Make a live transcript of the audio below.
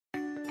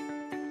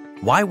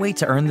Why wait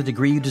to earn the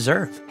degree you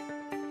deserve?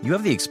 You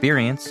have the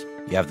experience,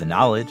 you have the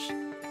knowledge.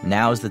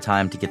 Now is the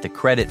time to get the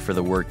credit for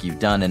the work you've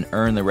done and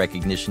earn the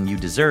recognition you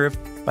deserve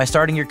by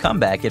starting your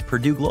comeback at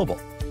Purdue Global.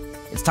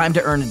 It's time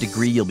to earn a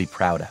degree you'll be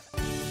proud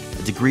of,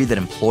 a degree that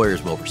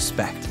employers will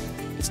respect.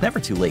 It's never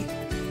too late.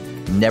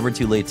 Never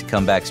too late to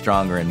come back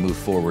stronger and move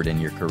forward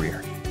in your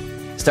career.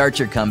 Start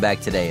your comeback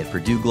today at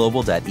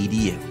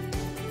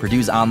purdueglobal.edu.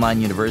 Purdue's online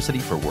university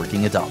for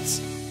working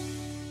adults.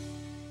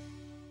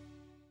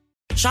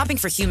 Shopping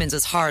for humans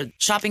is hard.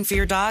 Shopping for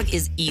your dog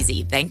is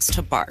easy, thanks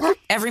to Bark.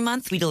 Every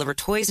month, we deliver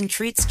toys and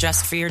treats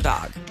just for your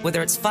dog.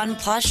 Whether it's fun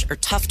plush or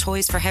tough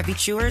toys for heavy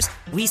chewers,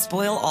 we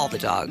spoil all the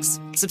dogs.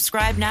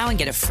 Subscribe now and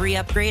get a free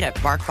upgrade at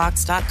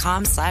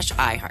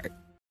barkbox.com/iHeart.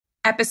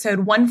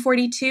 Episode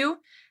 142,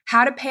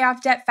 How to Pay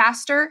Off Debt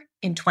Faster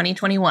in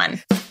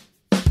 2021.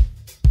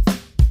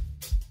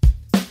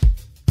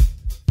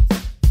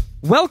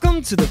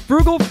 Welcome to the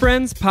Frugal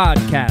Friends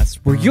podcast,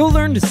 where you'll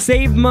learn to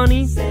save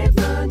money,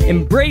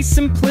 embrace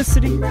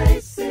simplicity,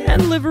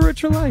 and live a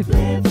richer life.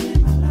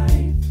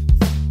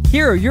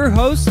 Here are your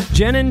hosts,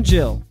 Jen and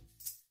Jill.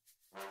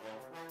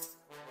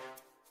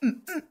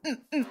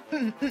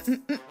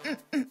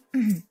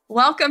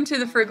 Welcome to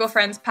the Frugal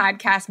Friends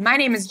podcast. My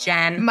name is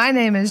Jen. My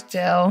name is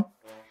Jill.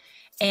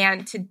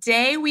 And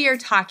today we are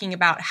talking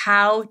about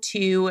how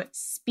to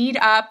speed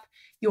up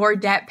your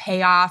debt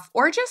payoff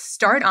or just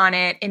start on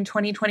it in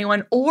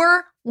 2021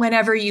 or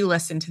whenever you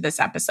listen to this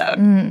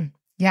episode.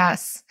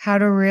 Yes, how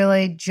to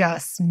really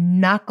just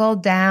knuckle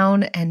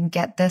down and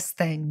get this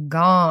thing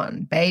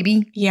gone,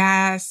 baby.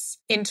 Yes.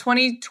 In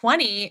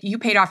 2020, you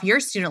paid off your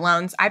student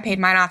loans. I paid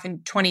mine off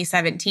in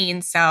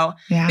 2017. So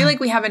I feel like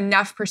we have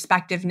enough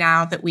perspective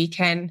now that we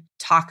can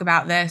talk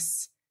about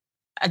this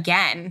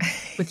again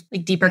with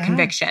like deeper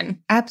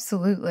conviction.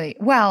 Absolutely.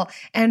 Well,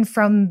 and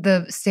from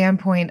the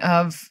standpoint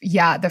of,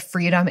 the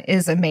freedom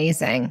is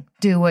amazing.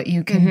 Do what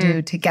you can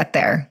do to get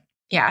there.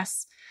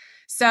 Yes.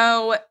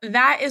 So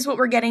that is what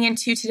we're getting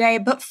into today.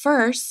 But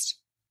first,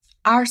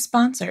 our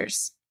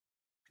sponsors.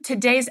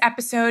 Today's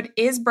episode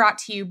is brought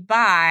to you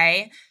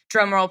by,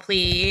 drumroll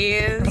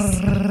please,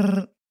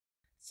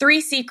 3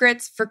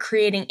 secrets for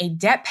creating a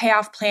debt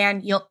payoff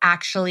plan you'll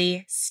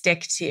actually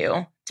stick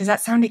to. Does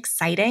that sound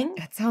exciting?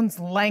 That sounds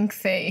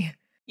lengthy.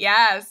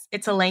 Yes,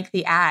 it's a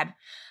lengthy ad.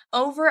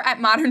 Over at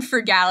Modern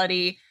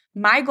Frugality,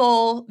 my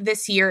goal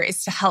this year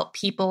is to help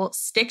people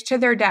stick to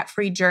their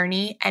debt-free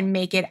journey and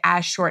make it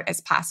as short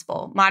as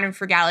possible. Modern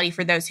Frugality,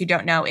 for those who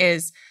don't know,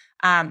 is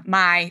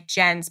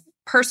Jen's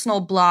personal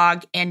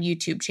blog and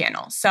YouTube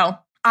channel. So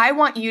I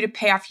want you to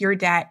pay off your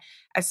debt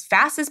as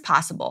fast as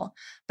possible,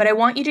 but I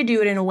want you to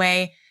do it in a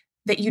way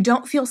that you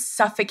don't feel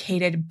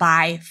suffocated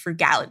by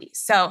frugality.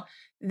 So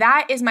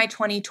that is my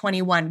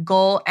 2021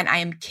 goal, and I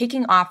am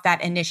kicking off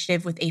that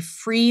initiative with a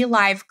free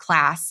live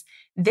class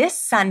this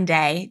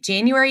Sunday,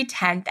 January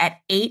 10th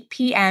at 8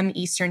 p.m.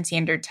 Eastern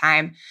Standard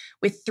Time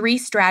with 3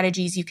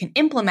 strategies you can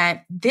implement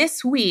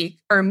this week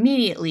or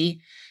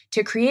immediately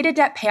to create a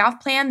debt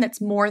payoff plan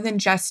that's more than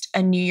just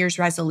a New Year's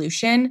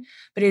resolution,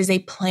 but it is a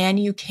plan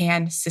you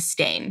can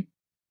sustain.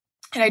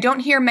 And I don't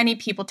hear many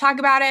people talk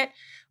about it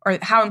or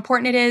how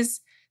important it is,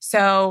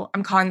 so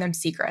I'm calling them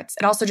secrets.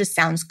 It also just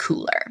sounds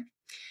cooler.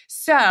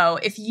 So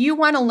if you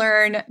want to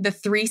learn the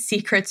 3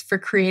 secrets for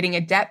creating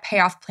a debt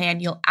payoff plan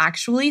you'll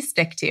actually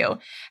stick to,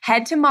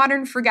 head to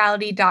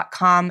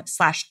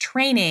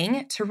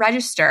modernfrugality.com/training to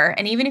register.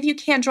 And even if you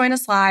can't join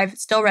us live,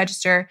 still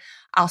register.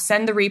 I'll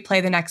send the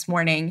replay the next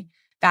morning.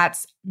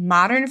 That's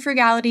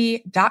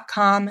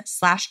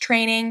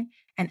modernfrugality.com/training.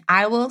 And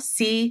I will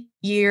see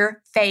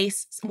your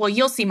face. Well,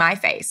 you'll see my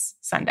face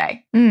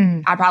Sunday.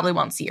 I probably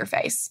won't see your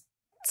face.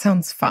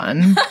 Sounds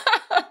fun.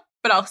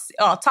 But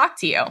I'll talk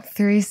to you.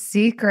 3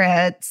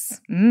 secrets.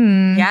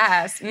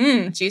 Yes.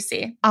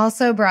 Juicy.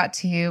 Also brought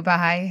to you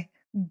by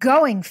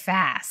Going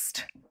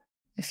Fast.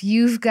 If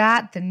you've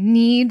got the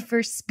need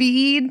for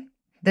speed,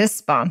 this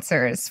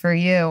sponsor is for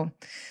you.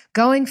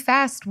 Going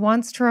Fast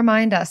wants to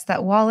remind us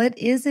that while it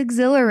is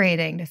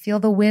exhilarating to feel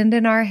the wind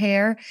in our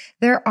hair,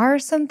 there are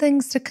some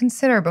things to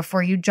consider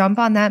before you jump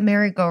on that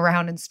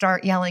merry-go-round and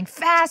start yelling,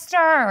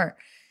 faster!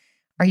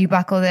 Are you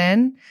buckled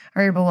in?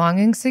 Are your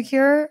belongings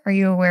secure? Are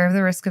you aware of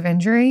the risk of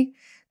injury?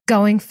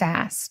 Going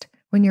fast.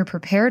 When you're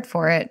prepared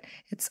for it,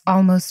 it's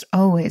almost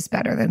always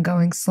better than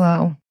going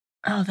slow.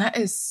 Oh, that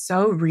is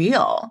so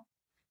real.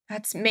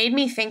 That's made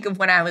me think of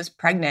when I was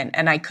pregnant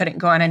and I couldn't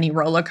go on any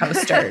roller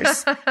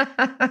coasters.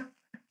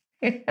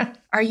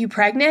 Are you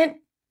pregnant?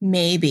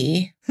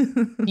 Maybe.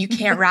 You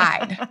can't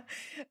ride.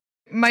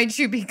 Might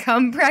you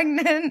become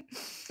pregnant?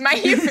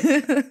 Might you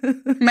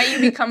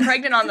become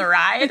pregnant on the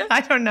ride?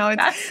 I don't know.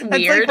 That's weird.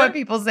 weird. That's like what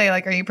people say,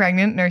 like, are you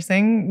pregnant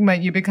nursing?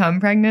 Might you become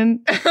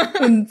pregnant?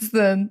 It's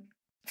the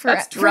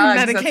that's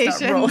drugs, medication. That's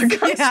not roller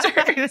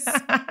coasters.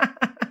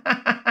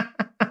 Yeah.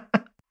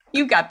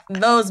 You got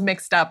those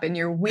mixed up in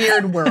your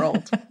weird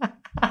world.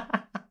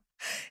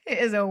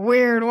 is a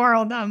weird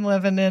world I'm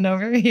living in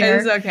over here.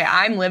 It's okay.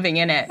 I'm living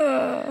in it.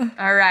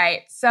 All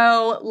right.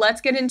 So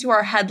let's get into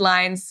our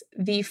headlines.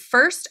 The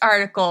first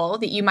article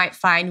that you might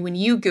find when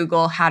you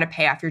Google how to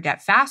pay off your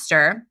debt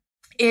faster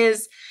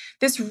is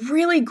this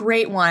really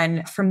great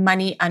one from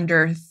Money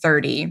Under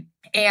 30.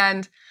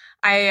 And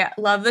I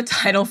love the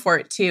title for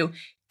it too.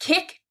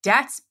 Kick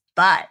Debt's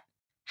Butt.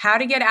 How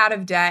to Get Out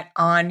of Debt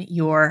on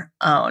Your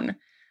Own.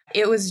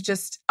 It was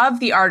just, of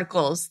the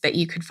articles that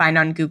you could find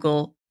on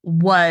Google,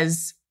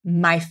 was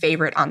my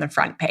favorite on the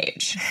front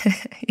page.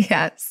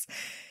 Yes,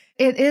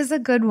 it is a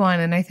good one.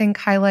 And I think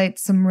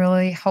highlights some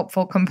really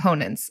helpful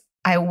components.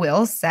 I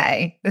will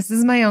say, this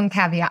is my own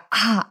caveat.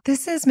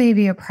 This is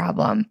maybe a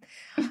problem.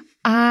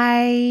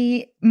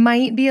 I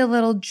might be a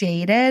little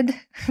jaded.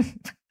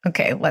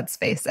 Okay, let's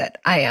face it.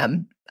 I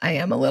am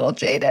a little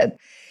jaded.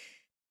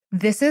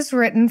 This is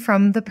written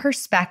from the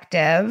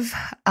perspective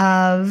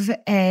of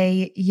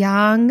a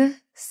young,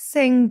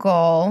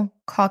 single,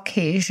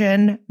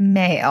 Caucasian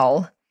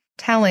male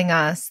telling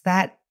us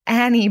that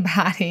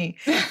anybody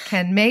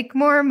can make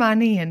more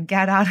money and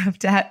get out of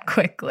debt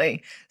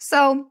quickly.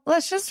 So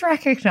let's just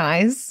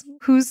recognize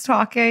who's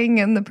talking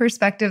and the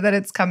perspective that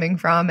it's coming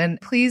from. And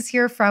please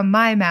hear from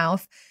my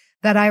mouth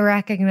that I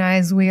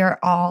recognize we are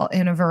all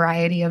in a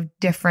variety of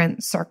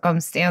different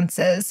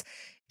circumstances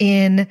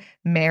in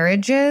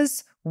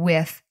marriages,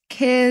 with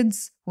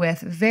kids, with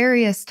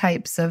various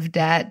types of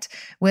debt,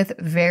 with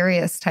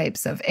various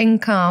types of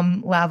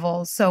income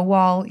levels. So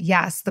while,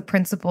 yes, the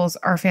principles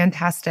are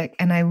fantastic,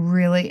 and I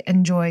really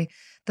enjoy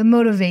the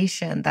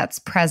motivation that's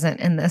present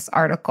in this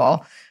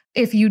article,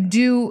 if you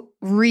do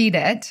read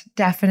it,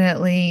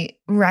 definitely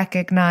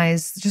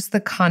recognize just the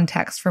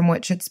context from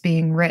which it's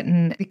being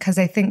written, because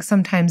I think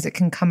sometimes it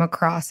can come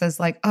across as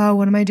like, oh,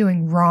 what am I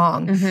doing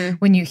wrong?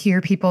 When you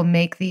hear people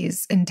make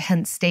these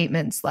intense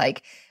statements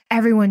like,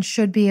 everyone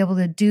should be able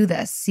to do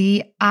this.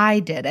 See, I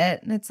did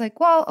it. And it's like,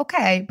 well,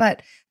 okay,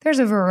 but there's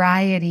a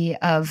variety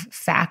of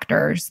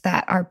factors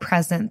that are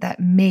present that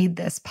made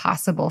this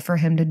possible for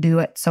him to do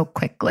it so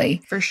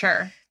quickly. For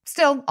sure.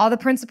 Still, all the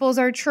principles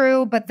are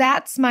true, but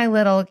that's my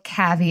little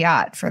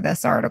caveat for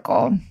this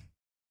article.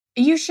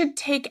 You should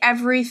take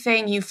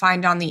everything you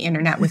find on the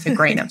internet with a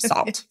grain of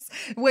salt.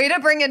 Way to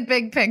bring it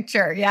big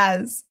picture,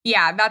 yes.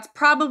 Yeah, that's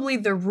probably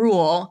the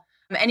rule.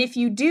 And if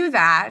you do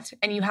that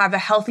and you have a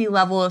healthy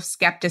level of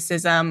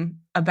skepticism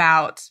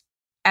about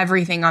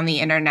everything on the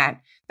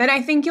internet, then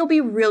I think you'll be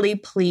really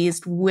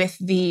pleased with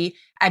the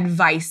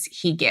advice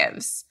he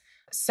gives.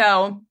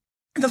 So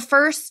the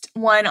first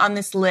one on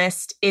this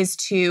list is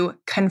to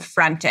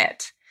confront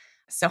it.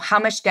 So how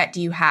much debt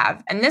do you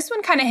have? And this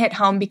one kind of hit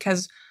home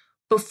because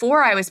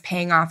before I was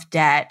paying off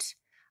debt,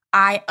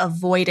 I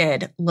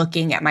avoided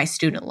looking at my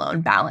student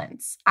loan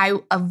balance. I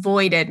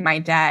avoided my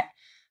debt.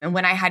 And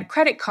when I had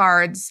credit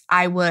cards,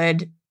 I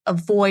would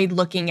avoid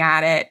looking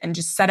at it and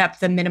just set up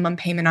the minimum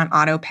payment on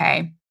auto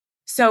pay.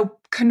 So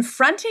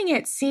confronting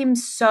it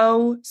seems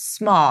so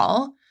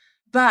small,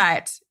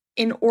 but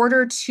in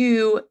order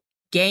to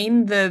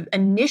gain the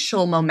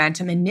initial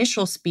momentum,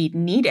 initial speed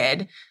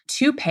needed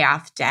to pay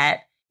off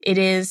debt, it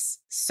is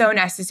so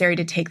necessary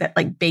to take that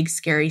like big,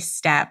 scary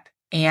step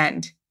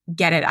and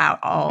get it out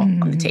all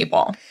on the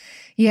table.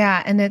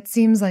 Yeah. And it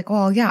seems like,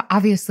 well, yeah,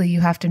 obviously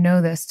you have to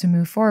know this to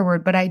move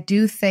forward. But I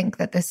do think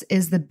that this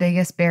is the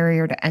biggest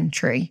barrier to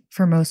entry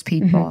for most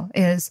people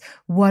is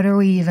what are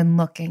we even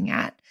looking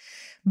at?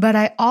 But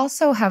I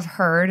also have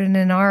heard, and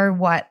in our,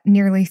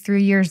 nearly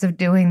 3 years of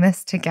doing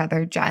this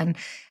together, Jen,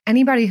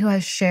 anybody who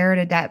has shared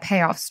a debt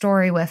payoff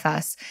story with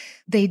us,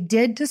 they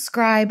did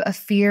describe a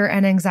fear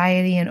and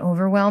anxiety and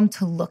overwhelm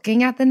to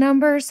looking at the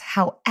numbers.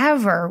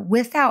 However,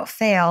 without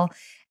fail,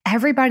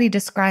 everybody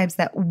describes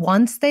that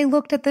once they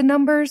looked at the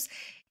numbers,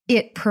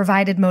 it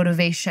provided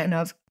motivation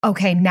of,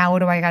 okay, now what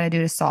do I got to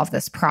do to solve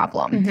this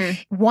problem?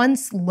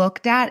 Once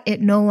looked at, it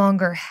no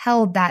longer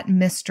held that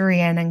mystery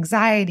and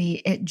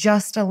anxiety. It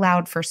just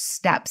allowed for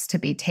steps to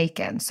be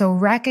taken. So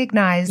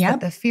recognize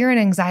that the fear and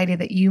anxiety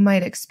that you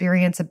might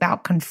experience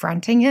about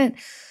confronting it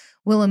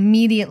will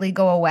immediately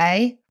go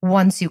away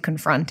once you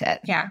confront it.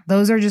 Yeah.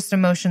 Those are just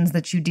emotions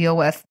that you deal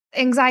with.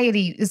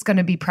 Anxiety is going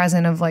to be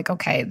present of like,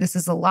 okay, this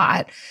is a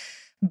lot.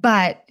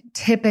 But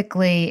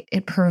typically,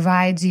 it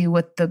provides you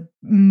with the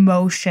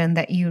motion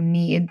that you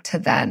need to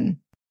then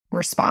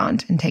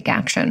respond and take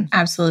action.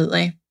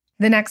 Absolutely.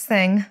 The next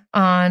thing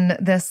on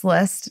this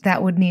list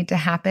that would need to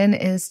happen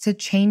is to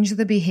change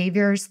the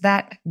behaviors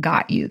that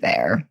got you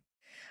there.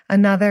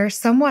 Another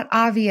somewhat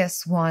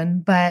obvious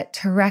one, but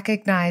to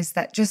recognize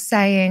that just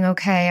saying,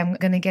 okay, I'm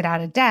going to get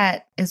out of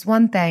debt is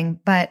one thing,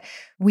 but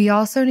we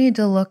also need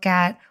to look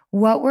at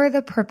what were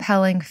the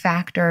propelling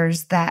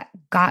factors that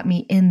got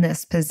me in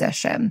this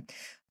position.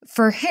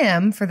 For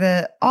him, for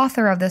the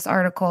author of this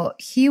article,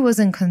 he was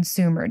in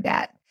consumer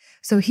debt.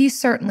 So he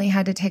certainly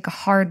had to take a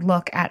hard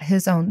look at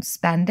his own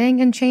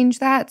spending and change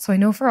that. So I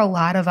know for a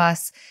lot of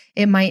us,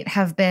 it might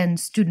have been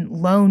student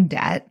loan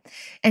debt.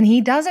 And he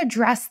does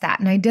address that.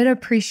 And I did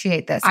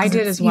appreciate this. I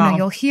did as well.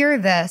 You'll hear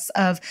this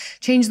of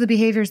change the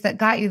behaviors that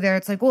got you there.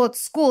 It's like, well,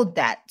 it's school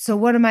debt. So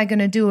what am I going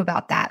to do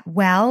about that?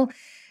 Well,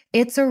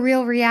 it's a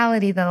real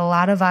reality that a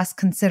lot of us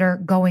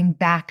consider going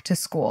back to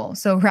school.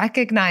 So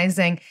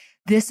recognizing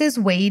this is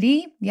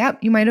weighty. Yep,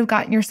 you might have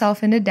gotten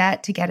yourself into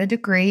debt to get a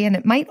degree, and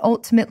it might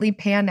ultimately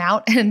pan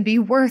out and be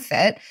worth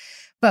it.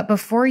 But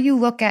before you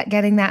look at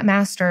getting that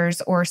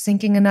master's or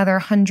sinking another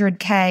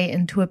 $100K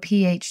into a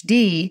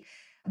PhD,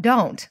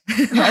 don't.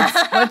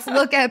 Let's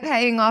look at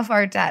paying off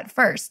our debt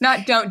first.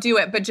 Not don't do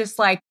it, but just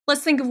like,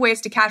 let's think of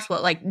ways to cash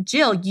flow. Like,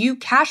 Jill, you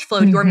cash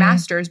flowed your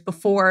master's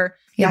before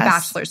your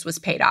bachelor's was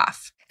paid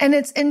off. And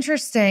it's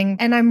interesting.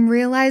 And I'm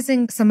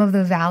realizing some of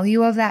the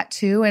value of that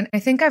too. And I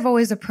think I've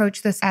always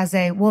approached this as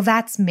well,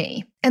 that's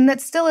me. And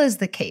that still is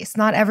the case.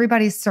 Not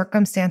everybody's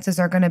circumstances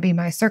are going to be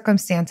my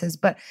circumstances,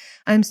 but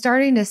I'm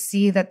starting to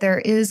see that there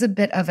is a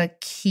bit of a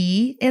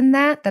key in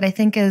that I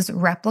think is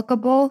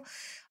replicable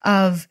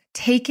of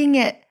taking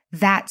it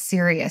that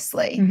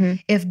seriously. Mm-hmm.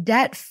 If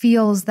debt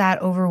feels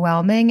that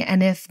overwhelming,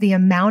 and if the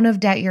amount of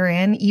debt you're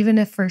in, even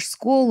if for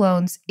school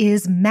loans,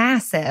 is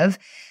massive,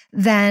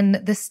 then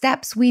the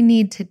steps we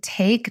need to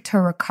take to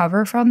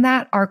recover from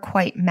that are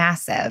quite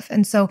massive.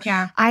 And so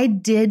I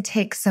did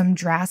take some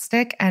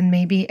drastic and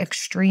maybe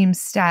extreme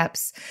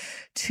steps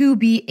to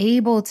be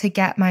able to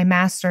get my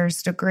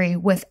master's degree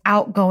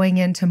without going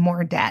into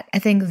more debt. I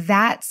think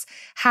that's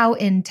how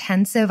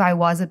intensive I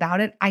was about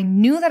it. I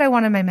knew that I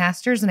wanted my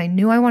master's and I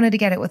knew I wanted to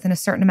get it within a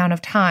certain amount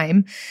of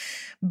time.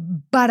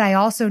 But I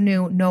also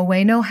knew, no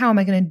way, no how am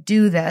I going to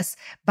do this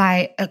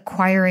by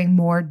acquiring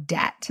more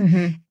debt?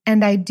 Mm-hmm.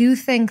 And I do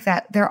think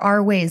that there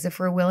are ways, if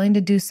we're willing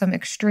to do some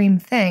extreme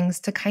things,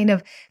 to kind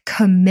of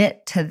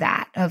commit to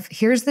that of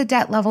here's the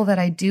debt level that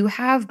I do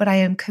have, but I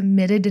am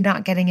committed to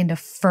not getting into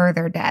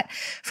further debt.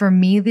 For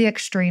me, the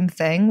extreme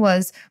thing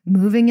was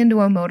moving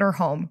into a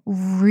motorhome,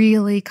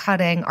 really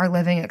cutting our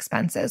living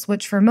expenses,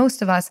 which for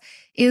most of us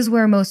is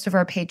where most of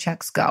our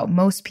paychecks go.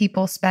 Most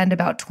people spend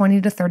about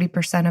 20 to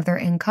 30% of their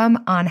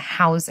income on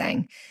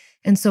housing.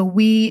 And so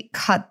we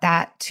cut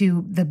that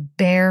to the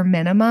bare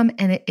minimum,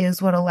 and it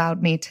is what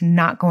allowed me to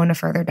not go into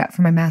further debt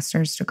for my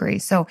master's degree.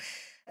 So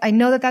I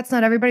know that that's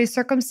not everybody's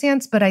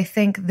circumstance, but I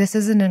think this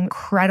is an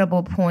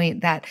incredible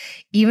point that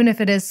even if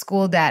it is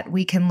school debt,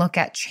 we can look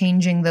at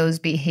changing those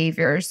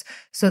behaviors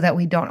so that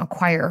we don't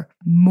acquire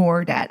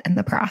more debt in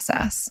the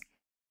process.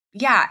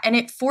 Yeah, and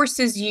it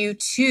forces you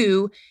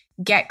to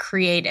get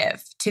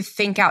creative, to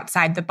think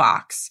outside the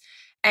box.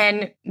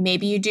 And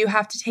maybe you do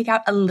have to take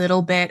out a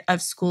little bit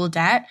of school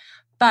debt,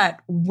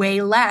 but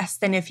way less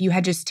than if you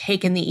had just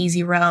taken the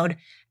easy road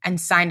and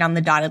signed on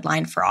the dotted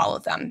line for all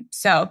of them.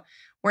 So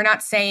we're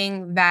not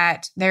saying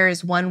that there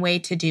is one way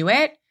to do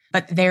it,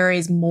 but there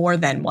is more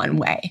than one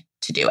way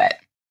to do it.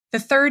 The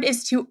third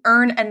is to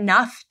earn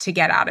enough to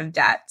get out of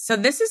debt. So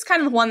this is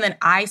kind of the one that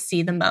I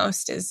see the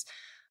most is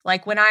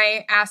like when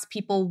I ask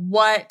people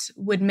what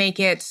would make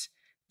it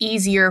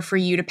easier for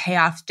you to pay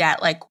off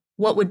debt, like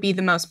what would be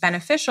the most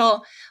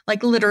beneficial?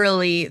 Like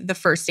literally the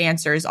first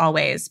answer is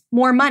always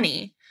more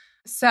money.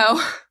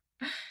 So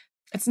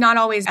it's not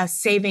always a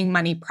saving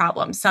money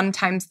problem.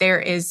 Sometimes there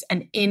is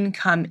an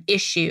income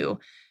issue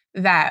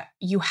that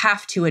you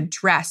have to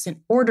address in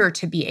order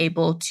to be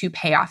able to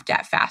pay off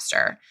debt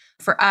faster.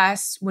 For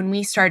us, when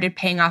we started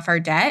paying off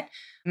our debt,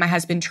 my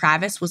husband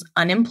Travis was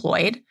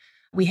unemployed.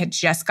 We had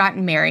just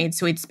gotten married,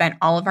 so we'd spent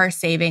all of our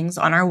savings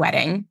on our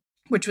wedding,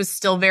 which was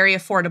still very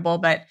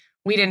affordable, but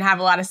we didn't have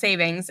a lot of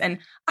savings. And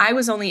I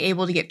was only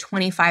able to get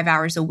 25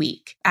 hours a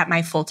week at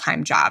my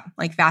full-time job.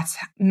 Like that's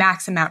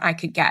max amount I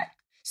could get.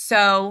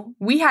 So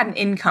we had an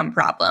income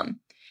problem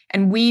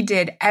and we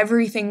did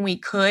everything we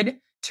could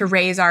to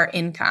raise our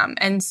income.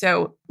 And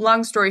so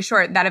long story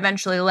short, that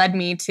eventually led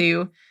me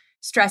to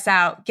stress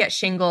out, get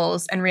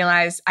shingles, and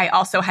realize I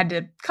also had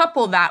to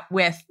couple that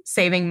with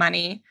saving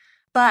money.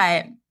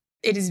 But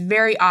it is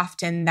very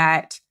often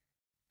that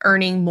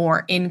earning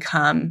more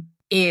income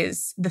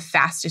is the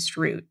fastest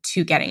route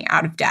to getting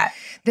out of debt.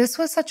 This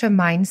was such a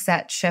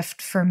mindset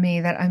shift for me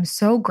that I'm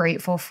so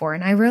grateful for.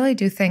 And I really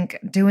do think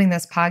doing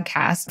this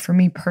podcast for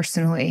me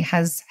personally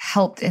has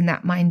helped in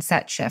that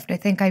mindset shift. I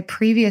think I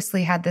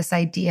previously had this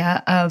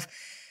idea of,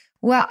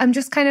 well, I'm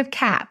just kind of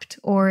capped,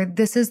 or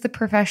this is the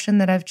profession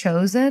that I've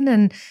chosen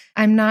and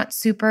I'm not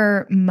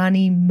super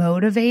money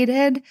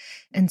motivated.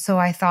 And so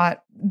I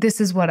thought, this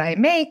is what I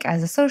make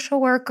as a social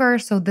worker.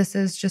 So this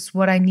is just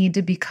what I need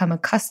to become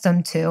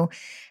accustomed to.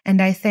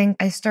 And I think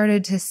I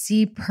started to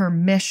see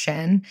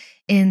permission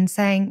in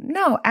saying,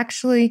 no,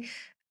 actually,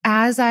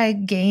 as I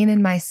gain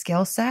in my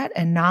skill set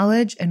and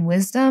knowledge and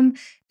wisdom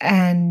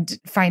and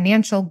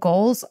financial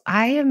goals,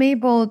 I am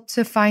able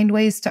to find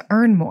ways to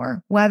earn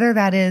more, whether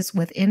that is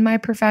within my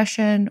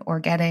profession or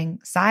getting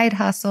side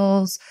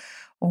hustles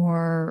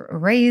or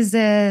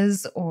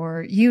raises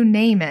or you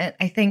name it.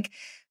 I think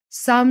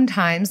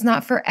sometimes,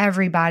 not for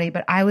everybody,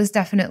 but I was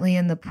definitely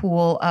in the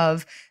pool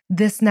of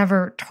this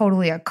never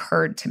totally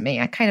occurred to me.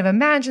 I kind of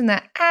imagined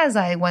that as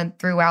I went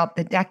throughout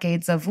the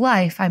decades of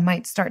life, I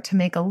might start to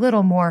make a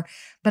little more,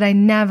 but I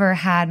never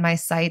had my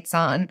sights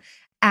on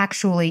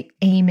actually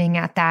aiming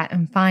at that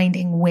and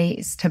finding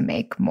ways to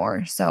make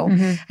more. So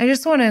I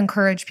just want to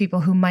encourage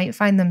people who might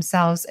find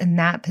themselves in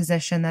that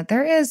position that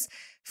there is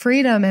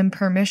freedom and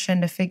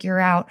permission to figure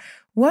out,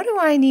 what do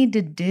I need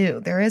to do?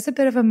 There is a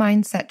bit of a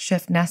mindset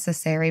shift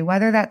necessary,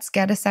 whether that's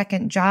get a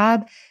second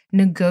job,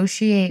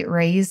 negotiate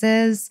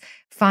raises,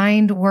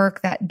 find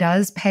work that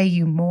does pay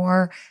you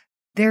more.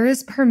 There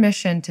is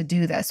permission to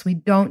do this. We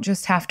don't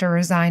just have to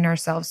resign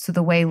ourselves to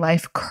the way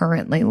life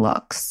currently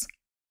looks.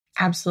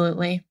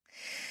 Absolutely.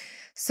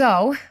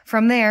 So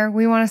from there,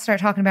 we want to start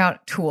talking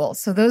about tools.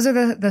 So those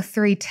are the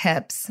 3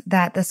 tips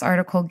that this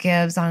article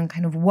gives on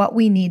kind of what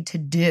we need to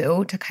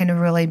do to kind of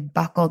really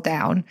buckle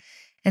down.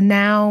 And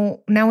now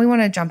we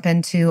want to jump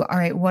into, all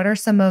right, what are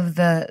some of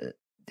the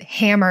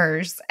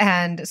hammers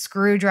and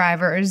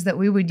screwdrivers that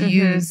we would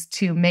use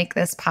to make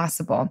this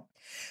possible?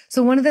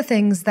 So one of the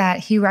things that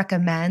he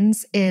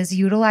recommends is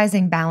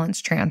utilizing balance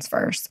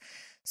transfers.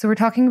 So we're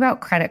talking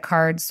about credit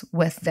cards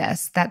with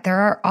this, that there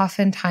are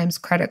oftentimes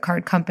credit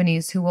card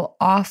companies who will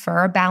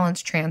offer a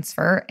balance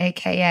transfer,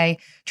 aka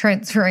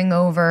transferring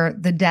over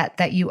the debt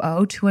that you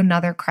owe to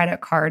another credit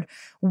card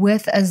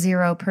with a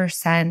 0%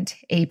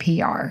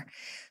 APR.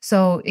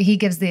 So he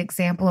gives the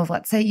example of,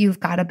 let's say you've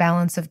got a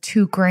balance of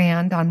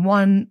 $2,000 on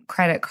one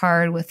credit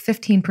card with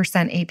 15%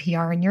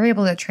 APR, and you're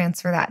able to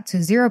transfer that to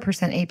 0%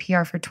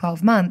 APR for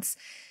 12 months.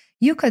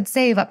 You could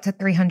save up to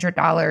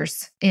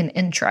 $300 in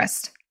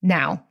interest.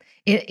 Now,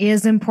 it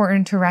is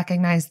important to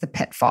recognize the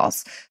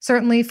pitfalls.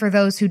 Certainly for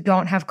those who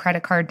don't have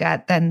credit card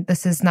debt, then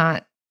this is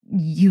not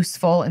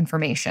useful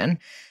information.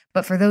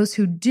 But for those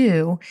who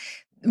do,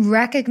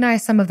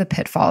 recognize some of the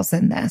pitfalls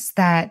in this,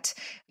 that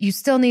you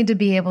still need to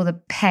be able to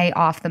pay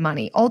off the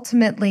money.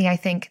 Ultimately, I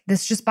think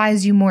this just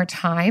buys you more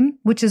time,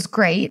 which is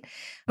great.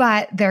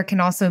 But there can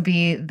also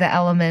be the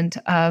element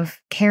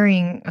of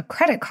carrying a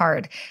credit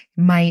card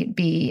might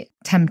be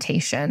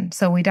temptation.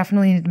 So we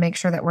definitely need to make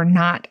sure that we're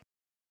not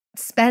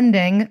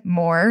spending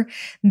more,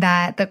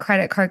 that the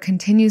credit card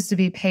continues to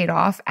be paid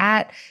off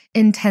at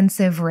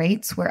intensive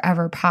rates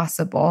wherever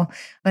possible.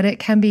 But it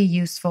can be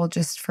useful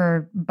just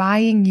for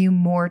buying you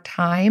more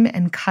time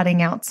and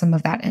cutting out some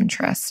of that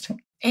interest.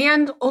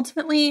 And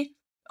ultimately,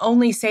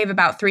 only save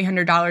about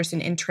 $300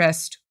 in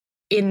interest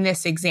in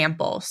this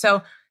example.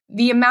 So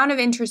the amount of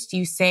interest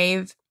you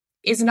save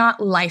is not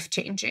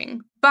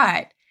life-changing,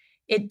 but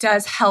it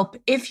does help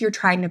if you're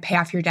trying to pay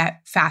off your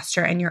debt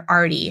faster and you're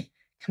already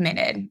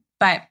committed.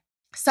 But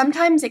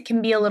sometimes it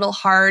can be a little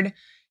hard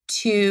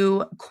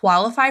to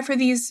qualify for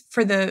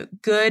the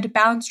good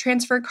balance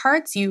transfer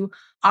cards. You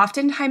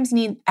oftentimes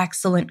need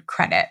excellent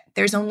credit.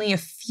 There's only a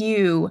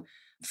few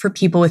for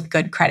people with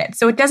good credit.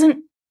 So it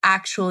doesn't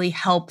actually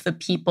help the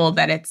people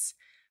that it's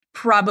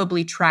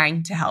probably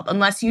trying to help,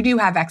 unless you do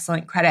have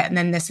excellent credit, and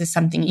then this is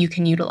something you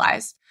can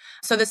utilize.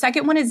 So the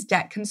second one is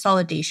debt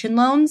consolidation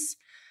loans.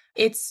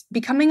 It's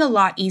becoming a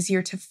lot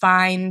easier to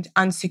find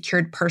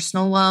unsecured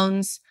personal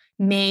loans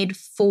made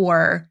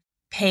for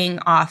paying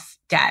off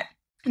debt.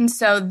 And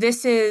so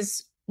this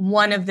is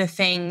one of the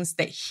things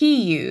that he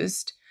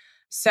used.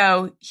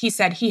 So he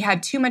said he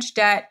had too much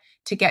debt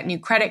to get new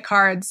credit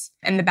cards,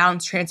 and the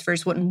balance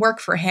transfers wouldn't work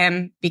for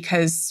him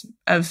because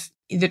of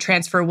the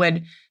transfer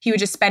he would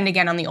just spend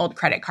again on the old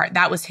credit card.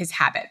 That was his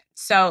habit.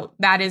 So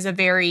that is a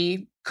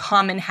very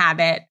common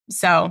habit.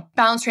 So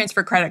balance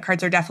transfer credit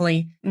cards are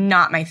definitely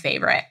not my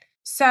favorite.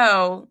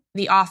 So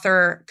the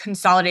author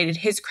consolidated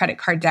his credit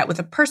card debt with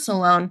a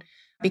personal loan,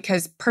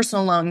 because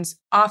personal loans,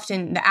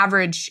 often the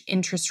average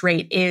interest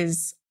rate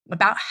is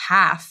about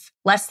half,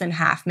 less than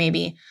half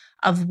maybe,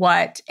 of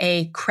what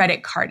a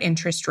credit card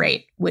interest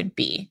rate would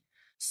be.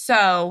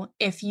 So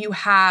if you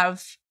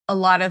have a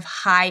lot of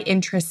high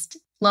interest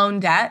loan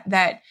debt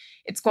that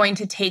it's going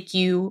to take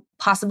you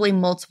possibly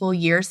multiple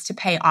years to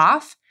pay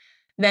off,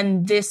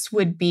 then this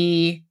would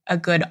be a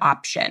good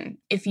option.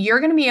 If you're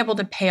going to be able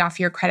to pay off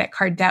your credit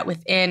card debt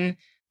within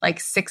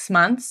like 6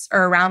 months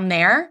or around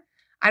there,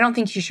 I don't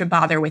think you should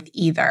bother with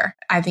either.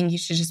 I think you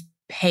should just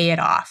pay it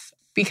off,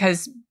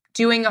 because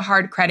doing a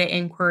hard credit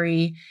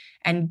inquiry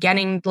and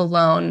getting the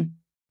loan,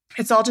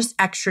 it's all just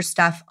extra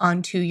stuff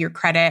onto your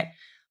credit,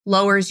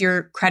 lowers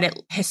your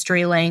credit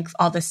history length,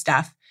 all this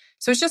stuff.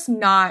 So it's just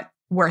not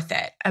worth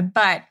it.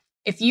 But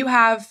if you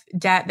have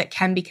debt that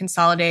can be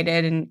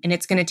consolidated and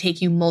it's going to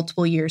take you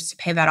multiple years to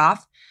pay that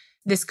off,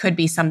 this could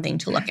be something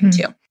to look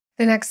into.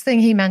 The next thing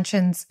he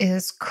mentions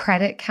is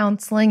credit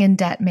counseling and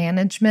debt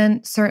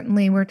management.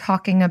 Certainly, we're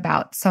talking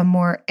about some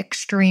more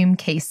extreme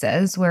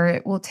cases where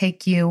it will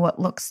take you what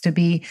looks to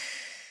be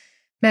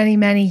many,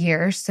 many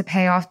years to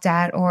pay off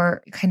debt,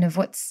 or kind of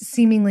what's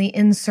seemingly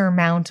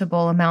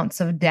insurmountable amounts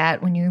of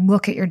debt when you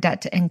look at your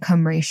debt to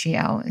income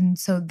ratio. And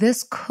so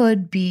this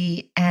could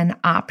be an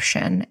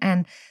option.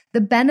 And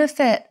The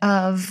benefit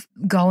of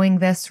going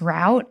this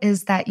route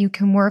is that you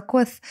can work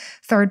with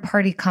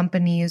third-party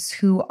companies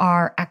who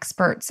are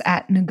experts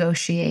at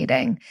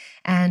negotiating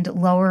and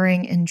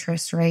lowering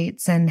interest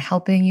rates and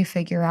helping you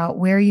figure out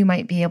where you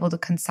might be able to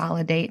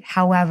consolidate.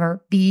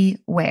 However,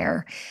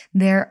 beware.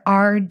 There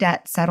are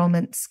debt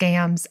settlement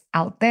scams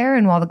out there,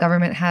 and while the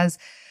government has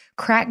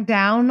cracked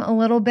down a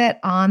little bit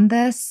on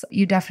this,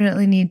 you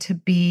definitely need to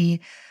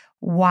be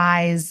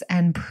wise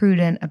and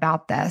prudent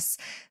about this.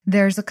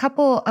 There's a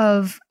couple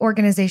of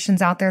organizations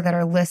out there that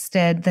are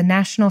listed. The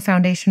National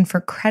Foundation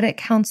for Credit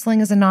Counseling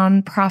is a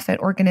nonprofit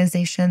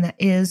organization that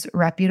is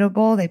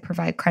reputable. They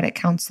provide credit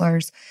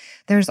counselors.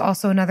 There's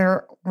also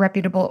another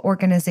reputable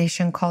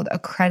organization called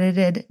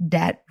Accredited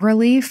Debt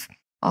Relief.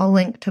 I'll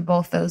link to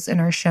both those in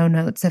our show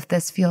notes if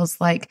this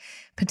feels like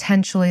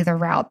potentially the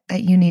route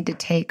that you need to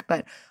take.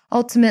 But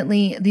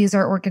ultimately, these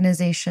are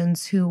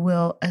organizations who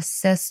will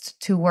assist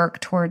to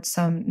work towards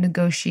some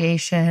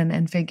negotiation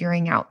and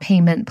figuring out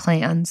payment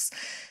plans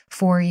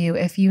for you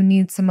if you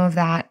need some of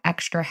that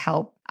extra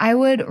help. I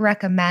would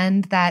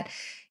recommend that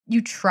you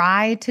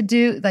try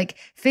to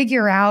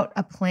figure out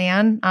a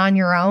plan on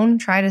your own,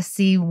 try to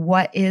see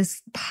what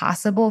is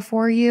possible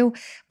for you.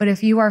 But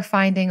if you are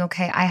finding,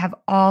 okay, I have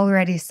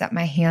already set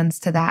my hands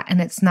to that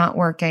and it's not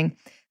working,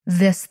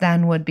 this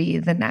then would be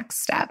the next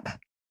step.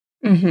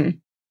 Mm-hmm.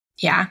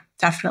 Yeah,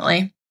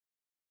 definitely.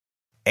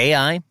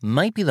 AI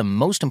might be the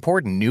most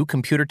important new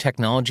computer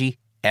technology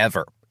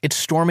ever. It's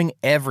storming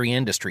every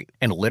industry,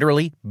 and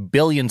literally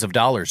billions of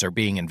dollars are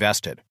being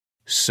invested.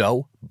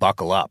 So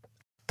buckle up.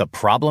 The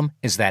problem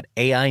is that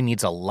AI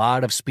needs a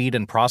lot of speed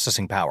and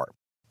processing power.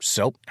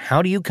 So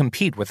how do you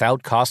compete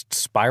without costs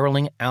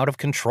spiraling out of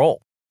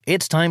control?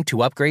 It's time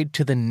to upgrade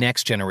to the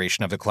next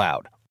generation of the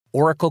cloud,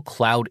 Oracle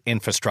Cloud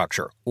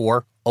Infrastructure,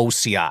 or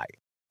OCI.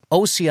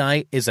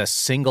 OCI is a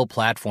single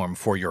platform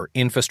for your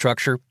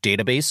infrastructure,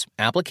 database,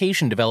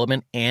 application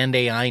development, and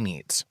AI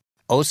needs.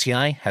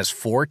 OCI has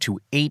 4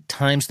 to 8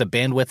 times the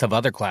bandwidth of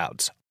other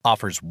clouds,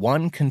 offers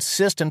one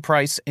consistent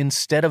price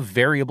instead of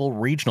variable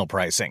regional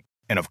pricing.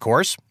 And of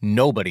course,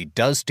 nobody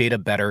does data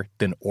better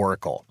than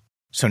Oracle.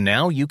 So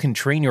now you can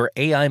train your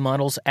AI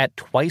models at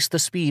twice the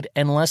speed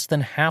and less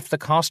than half the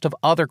cost of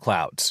other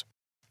clouds.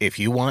 If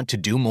you want to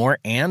do more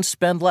and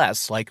spend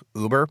less, like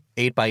Uber,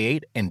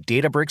 8x8, and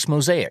Databricks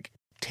Mosaic,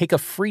 take a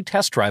free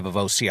test drive of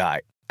OCI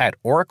at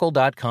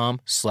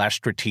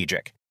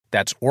oracle.com/strategic.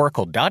 That's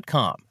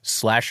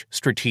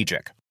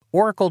oracle.com/strategic.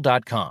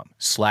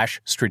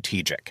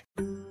 oracle.com/strategic.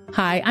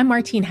 Hi, I'm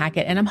Martine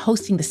Hackett, and I'm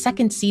hosting the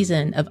second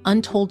season of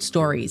Untold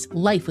Stories,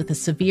 Life with a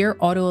Severe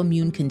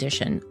Autoimmune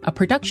Condition, a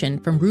production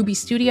from Ruby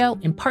Studio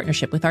in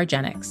partnership with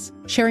Argenix,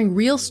 sharing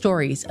real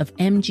stories of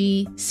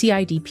MG,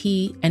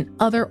 CIDP, and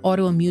other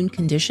autoimmune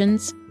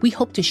conditions. We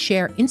hope to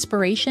share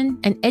inspiration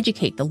and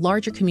educate the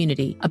larger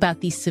community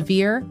about these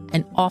severe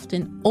and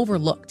often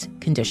overlooked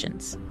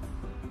conditions.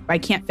 I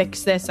can't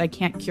fix this, I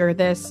can't cure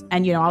this.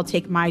 And, I'll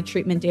take my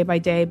treatment day by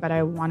day, but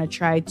I want to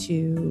try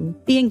to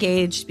be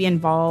engaged, be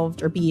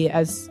involved, or be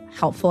as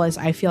helpful as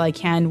I feel I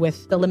can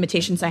with the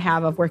limitations I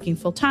have of working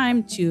full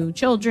time to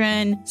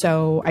children.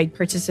 So I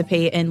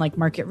participate in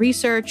market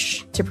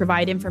research to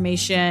provide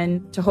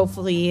information to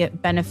hopefully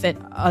benefit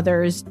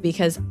others,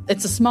 because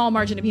it's a small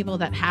margin of people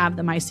that have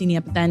the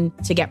myasthenia, but then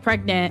to get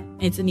pregnant,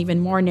 it's an even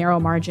more narrow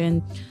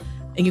margin.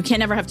 You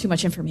can't ever have too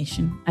much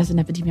information as an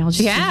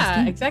epidemiologist.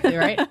 Yeah, exactly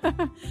right.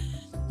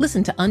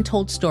 Listen to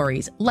Untold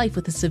Stories, Life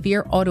with a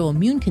Severe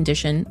Autoimmune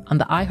Condition on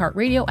the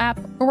iHeartRadio app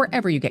or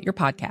wherever you get your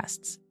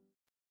podcasts.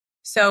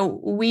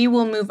 So we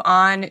will move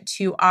on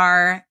to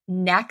our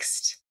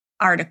next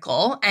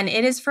article, and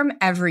it is from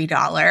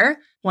EveryDollar,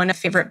 one of my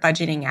favorite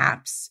budgeting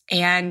apps.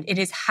 And it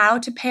is how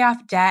to pay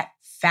off debt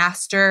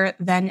faster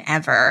than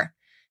ever.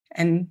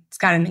 And it's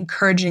got an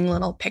encouraging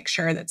little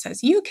picture that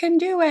says, you can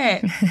do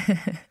it.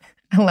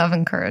 I love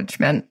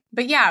encouragement.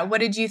 But yeah,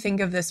 what did you think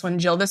of this one,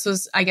 Jill? This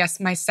was, I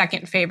guess, my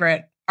second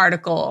favorite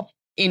article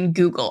in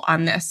Google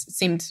on this.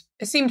 It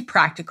seemed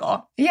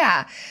practical.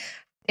 Yeah,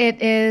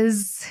 it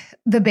is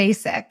the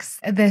basics.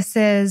 This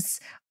is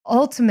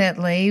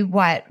ultimately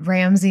what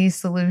Ramsey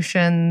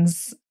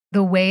Solutions,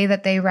 the way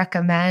that they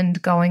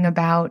recommend going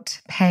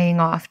about paying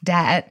off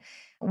debt,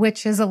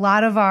 which is a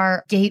lot of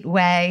our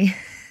gateway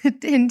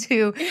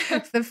into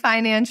the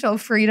financial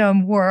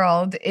freedom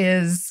world,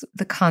 is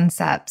the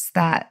concepts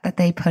that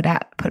they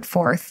put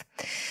forth.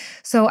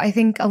 So I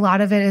think a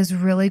lot of it is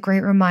really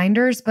great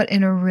reminders, but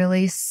in a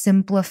really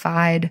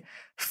simplified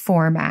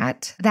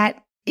format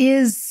that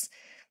is,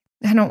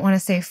 I don't want to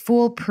say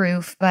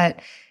foolproof, but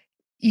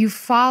you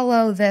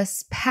follow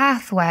this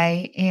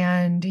pathway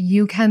and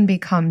you can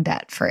become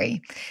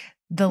debt-free.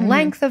 The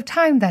length of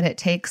time that it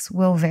takes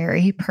will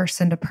vary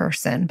person to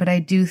person. But I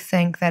do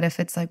think that if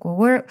it's like, well,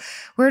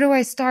 where do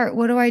I start?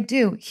 What do I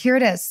do? Here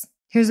it is.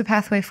 Here's a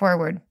pathway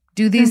forward.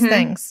 Do these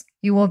things.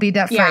 You will be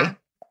debt-free. Yeah.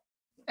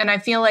 And I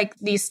feel like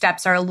these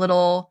steps are a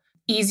little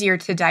easier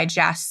to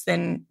digest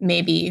than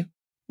maybe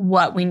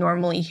what we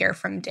normally hear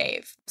from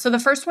Dave. So the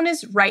first one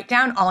is write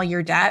down all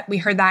your debt. We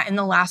heard that in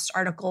the last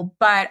article,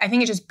 but I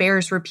think it just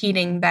bears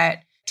repeating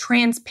that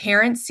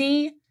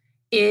Transparency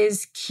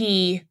is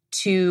key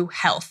to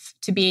health,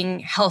 to being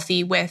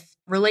healthy with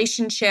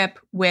relationship,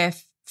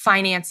 with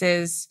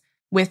finances,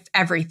 with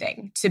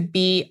everything, to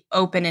be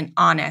open and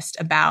honest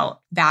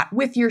about that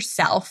with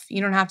yourself.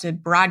 You don't have to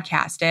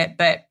broadcast it,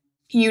 but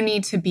you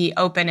need to be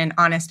open and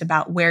honest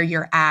about where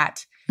you're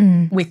at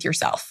with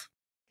yourself.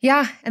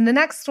 Yeah. And the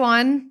next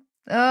one,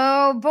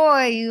 oh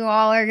boy, you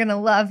all are going to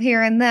love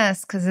hearing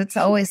this because it's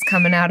always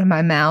coming out of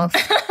my mouth.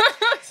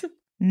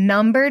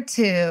 Number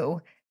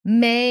 2,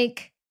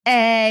 make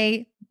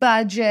a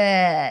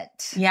budget.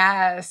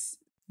 Yes.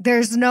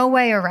 There's no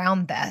way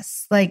around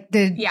this.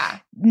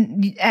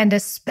 And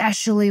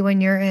especially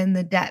when you're in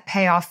the debt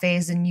payoff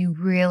phase and you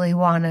really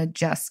want to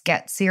just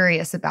get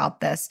serious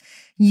about this,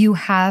 you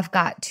have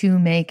got to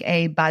make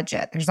a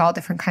budget. There's all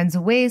different kinds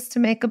of ways to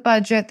make a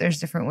budget.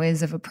 There's different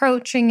ways of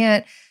approaching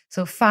it.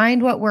 So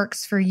find what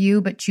works for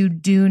you, but you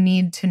do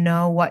need to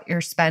know what you're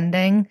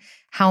spending,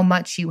 how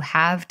much you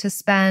have to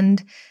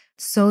spend,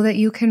 so that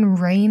you can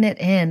rein it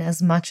in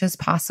as much as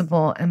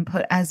possible and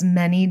put as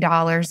many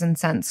dollars and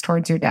cents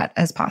towards your debt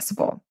as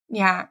possible.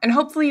 Yeah. And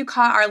hopefully you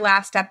caught our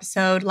last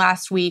episode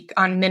last week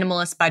on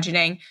minimalist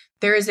budgeting.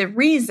 There is a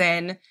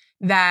reason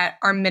that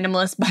our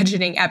minimalist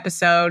budgeting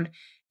episode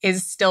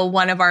is still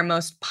one of our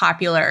most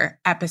popular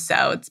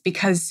episodes,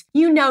 because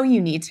you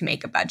need to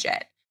make a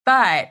budget,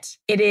 but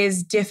it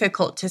is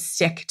difficult to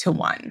stick to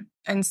one.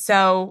 And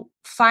so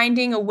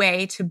finding a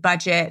way to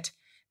budget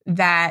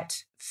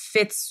that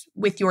fits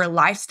with your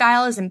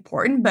lifestyle is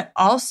important, but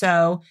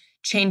also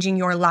changing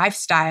your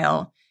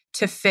lifestyle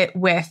to fit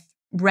with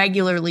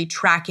regularly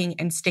tracking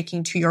and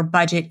sticking to your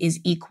budget is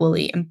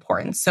equally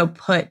important. So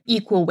put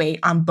equal weight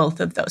on both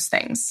of those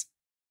things.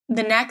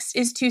 The next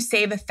is to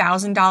save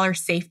 $1,000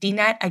 safety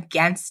net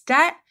against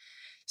debt.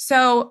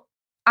 So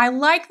I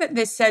like that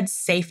this said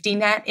safety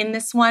net in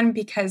this one,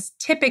 because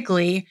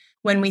typically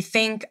when we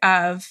think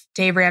of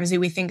Dave Ramsey,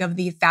 we think of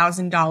the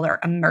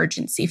 $1,000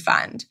 emergency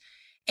fund.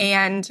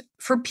 And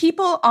for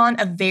people on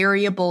a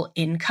variable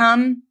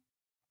income,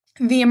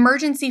 the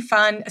emergency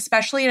fund,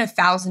 especially at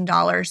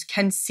 $1,000,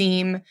 can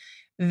seem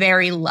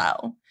very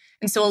low.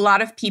 And so a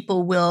lot of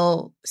people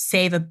will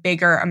save a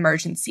bigger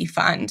emergency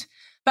fund.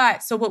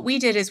 So what we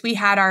did is we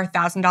had our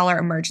 $1,000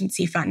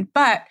 emergency fund,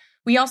 but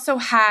we also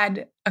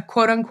had a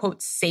quote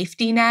unquote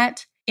safety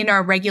net in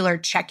our regular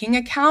checking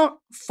account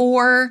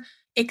for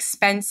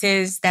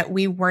expenses that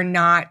we were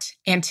not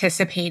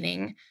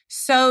anticipating,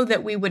 so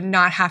that we would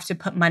not have to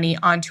put money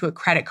onto a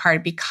credit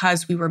card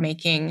because we were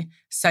making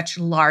such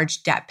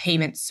large debt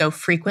payments so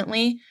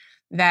frequently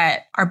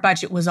that our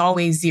budget was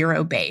always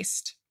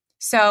zero-based.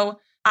 So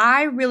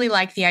I really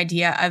like the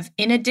idea of,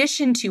 in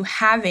addition to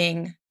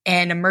having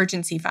an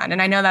emergency fund,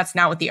 and I know that's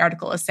not what the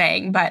article is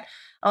saying, but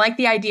I like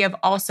the idea of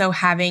also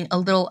having a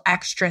little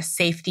extra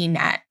safety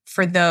net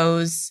for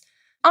those,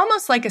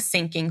 almost like a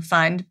sinking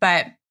fund,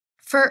 but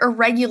for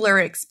irregular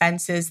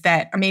expenses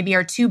that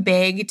are too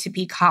big to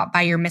be caught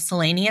by your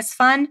miscellaneous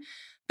fund,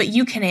 but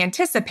you can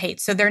anticipate,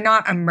 so they're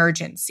not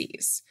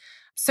emergencies.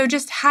 So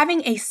just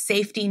having a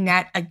safety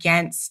net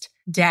against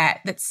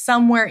debt that's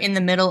somewhere in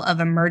the middle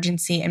of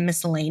emergency and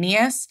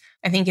miscellaneous,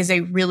 I think is a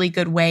really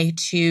good way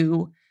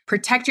to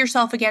protect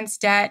yourself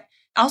against debt,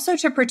 also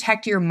to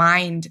protect your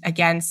mind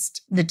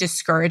against the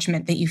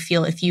discouragement that you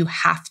feel if you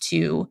have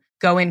to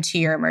go into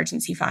your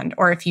emergency fund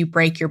or if you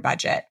break your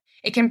budget.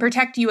 It can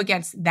protect you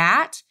against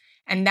that,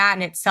 and that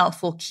in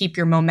itself will keep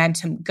your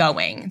momentum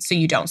going so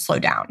you don't slow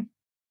down.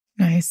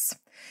 Nice.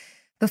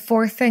 The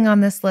 4th thing on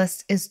this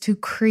list is to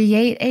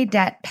create a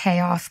debt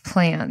payoff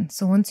plan.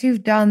 So once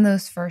you've done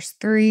those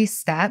first 3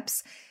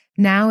 steps,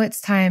 now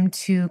it's time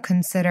to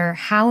consider,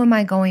 how am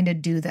I going to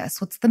do this?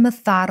 What's the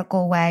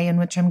methodical way in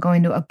which I'm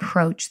going to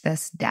approach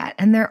this debt?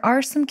 And there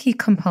are some key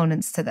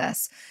components to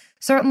this.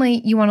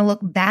 Certainly, you want to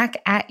look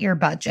back at your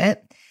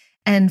budget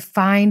and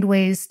find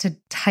ways to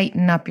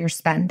tighten up your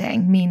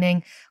spending,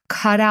 meaning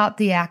cut out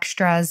the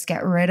extras,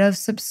 get rid of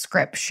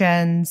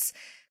subscriptions,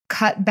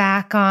 cut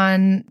back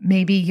on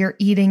maybe your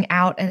eating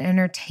out and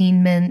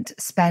entertainment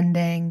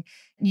spending.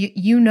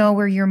 You know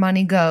where your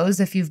money goes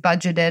if you've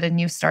budgeted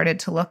and you've started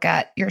to look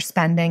at your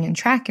spending and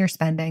track your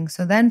spending.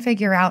 So then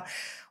figure out,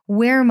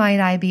 where might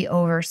I be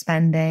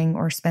overspending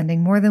or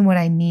spending more than what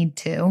I need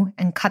to,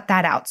 and cut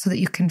that out so that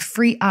you can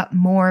free up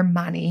more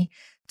money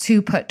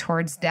to put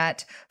towards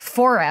debt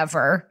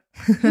forever.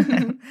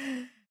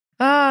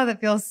 Oh,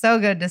 that feels so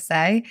good to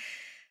say.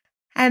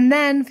 And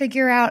then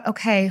figure out,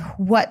 okay,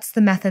 what's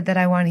the method that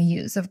I want to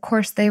use? Of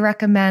course, they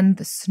recommend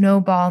the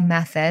snowball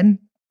method,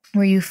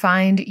 where you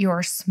find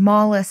your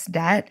smallest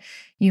debt,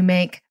 you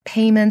make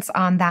payments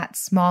on that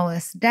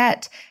smallest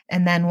debt,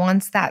 and then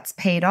once that's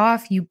paid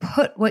off, you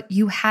put what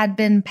you had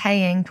been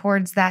paying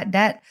towards that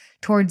debt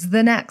towards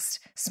the next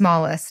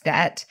smallest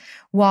debt,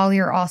 while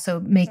you're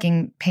also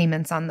making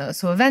payments on those.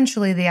 So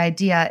eventually the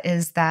idea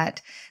is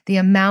that the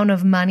amount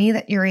of money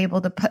that you're able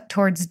to put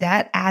towards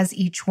debt as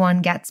each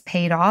one gets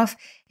paid off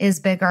is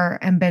bigger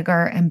and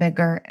bigger and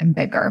bigger and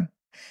bigger.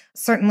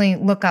 Certainly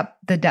look up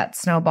the debt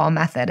snowball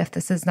method if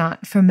this is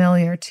not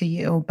familiar to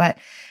you, but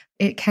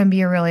it can be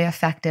a really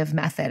effective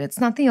method. It's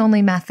not the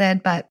only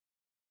method, but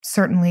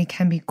certainly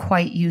can be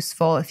quite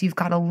useful if you've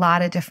got a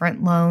lot of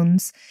different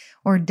loans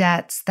or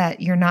debts that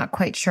you're not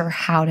quite sure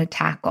how to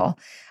tackle.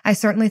 I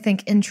certainly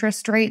think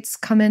interest rates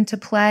come into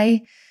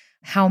play.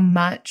 How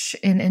much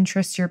in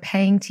interest you're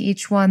paying to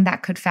each one,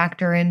 that could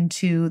factor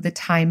into the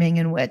timing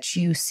in which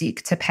you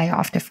seek to pay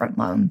off different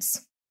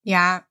loans.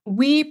 Yeah,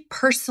 we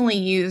personally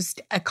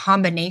used a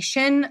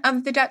combination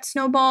of the debt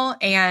snowball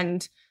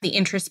and the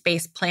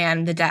interest-based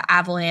plan, the debt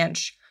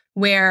avalanche,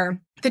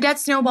 where the debt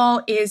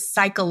snowball is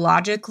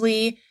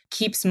psychologically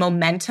keeps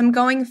momentum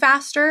going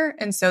faster.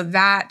 And so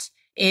that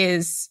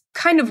is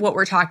kind of what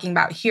we're talking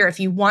about here. If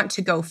you want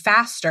to go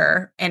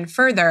faster and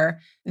further,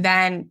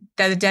 then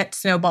the debt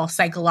snowball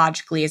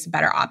psychologically is a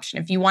better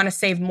option. If you want to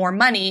save more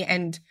money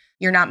and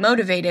you're not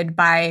motivated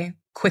by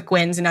quick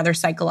wins and other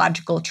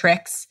psychological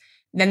tricks,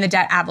 then the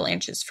debt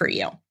avalanche is for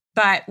you.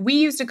 But we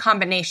used a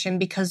combination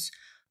because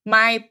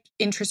my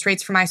interest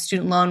rates for my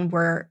student loan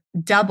were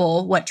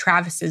double what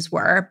Travis's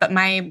were, but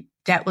my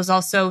debt was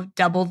also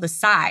double the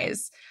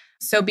size.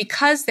 So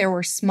because there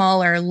were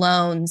smaller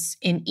loans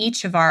in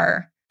each of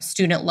our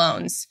student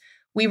loans,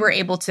 we were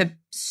able to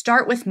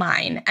start with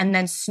mine and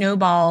then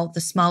snowball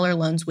the smaller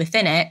loans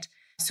within it.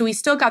 So we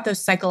still got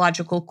those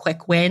psychological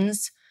quick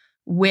wins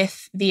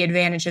with the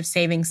advantage of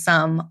saving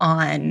some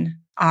on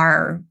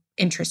our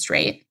interest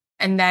rate.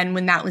 And then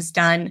when that was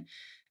done,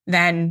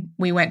 then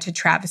we went to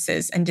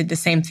Travis's and did the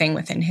same thing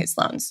within his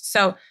loans.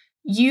 So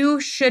you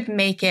should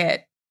make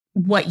it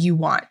what you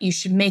want. You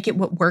should make it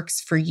what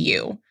works for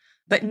you.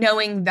 But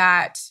knowing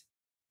that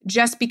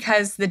just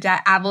because the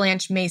debt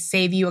avalanche may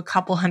save you a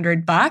couple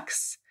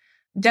 $100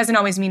 doesn't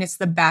always mean it's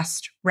the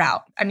best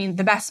route. I mean,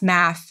 the best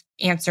math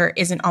answer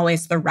isn't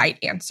always the right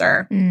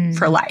answer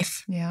for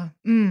life. Yeah.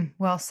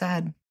 Well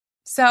said.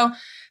 So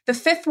the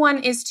fifth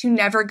one is to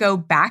never go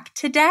back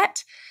to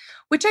debt,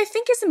 which I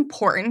think is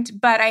important,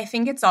 but I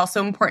think it's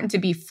also important to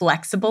be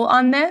flexible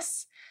on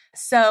this.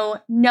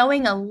 So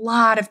knowing a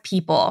lot of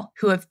people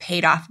who have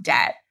paid off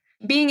debt,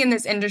 being in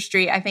this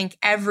industry, I think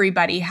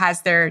everybody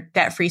has their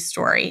debt-free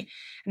story.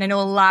 And I know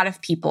a lot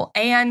of people.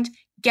 And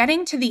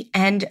getting to the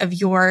end of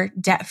your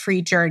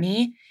debt-free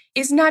journey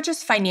is not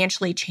just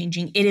financially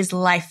changing, it is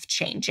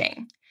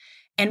life-changing.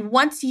 And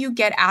once you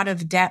get out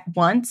of debt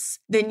once,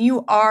 then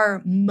you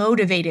are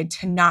motivated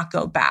to not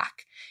go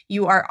back.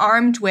 You are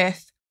armed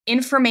with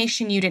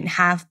information you didn't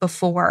have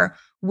before,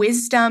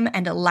 wisdom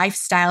and a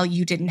lifestyle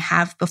you didn't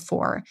have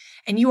before.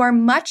 And you are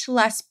much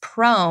less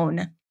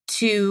prone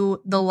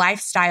to the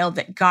lifestyle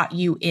that got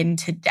you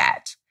into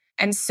debt.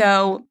 And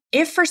so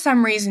if for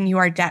some reason you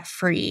are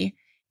debt-free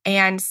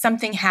and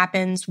something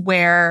happens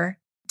where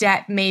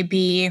debt may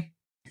be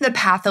the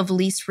path of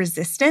least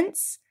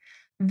resistance,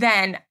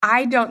 then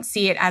I don't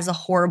see it as a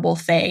horrible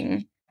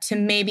thing to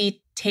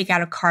maybe take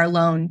out a car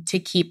loan to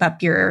keep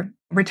up your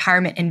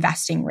retirement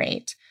investing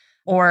rate,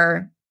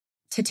 or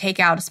to take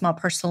out a small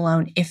personal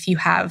loan if you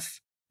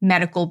have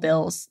medical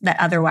bills that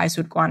otherwise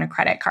would go on a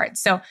credit card.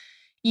 So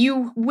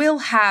you will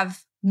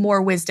have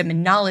more wisdom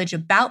and knowledge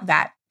about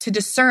that to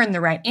discern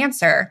the right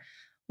answer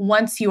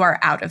once you are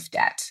out of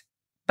debt.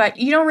 But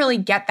you don't really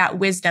get that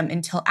wisdom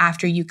until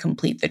after you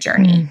complete the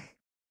journey.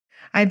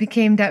 I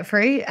became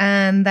debt-free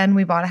and then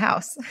we bought a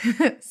house.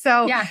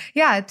 So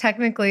yeah,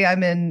 technically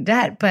I'm in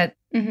debt, but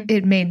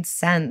it made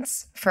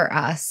sense for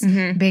us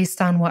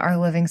based on what our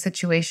living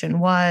situation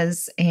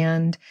was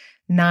and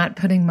not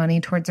putting money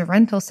towards a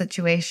rental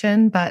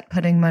situation, but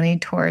putting money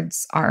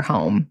towards our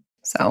home.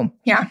 So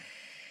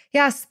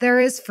yes, there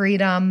is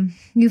freedom.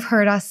 You've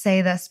heard us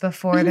say this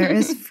before. There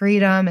is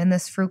freedom in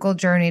this frugal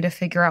journey to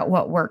figure out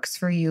what works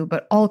for you.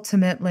 But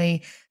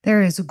ultimately,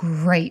 there is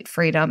great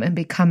freedom in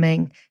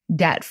becoming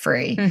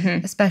debt-free,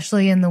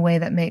 especially in the way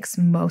that makes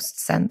most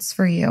sense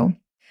for you.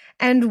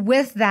 And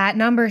with that,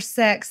 number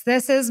 6,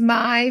 this is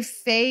my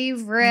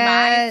favorite.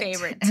 My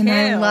favorite too. And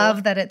I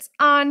love that it's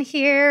on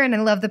here and I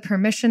love the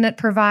permission it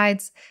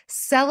provides.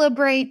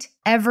 Celebrate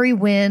every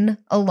win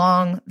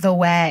along the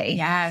way.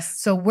 Yes.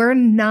 So we're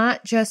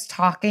not just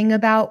talking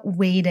about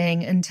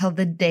waiting until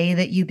the day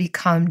that you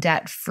become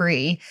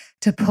debt-free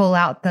to pull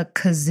out the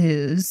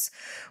kazoos.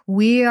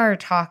 We are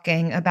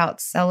talking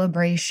about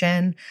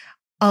celebration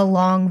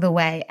along the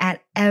way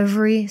at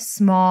every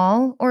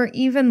small or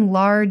even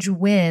large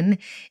win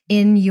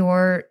in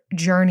your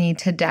journey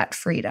to debt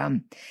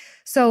freedom.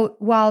 So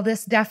while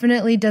this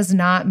definitely does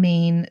not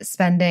mean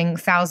spending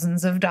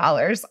thousands of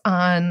dollars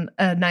on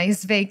a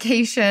nice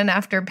vacation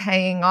after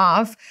paying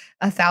off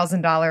a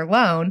 $1,000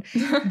 loan,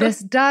 this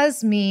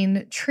does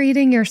mean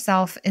treating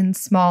yourself in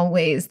small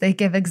ways. They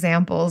give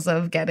examples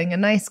of getting a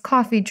nice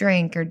coffee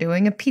drink or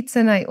doing a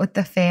pizza night with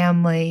the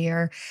family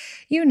or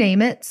you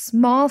name it,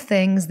 small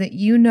things that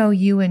you know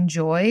you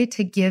enjoy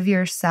to give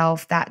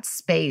yourself that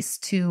space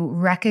to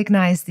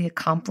recognize the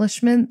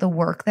accomplishment, the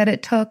work that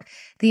it took,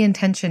 the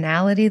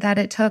intentionality that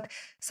it took,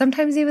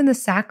 sometimes even the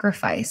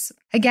sacrifice.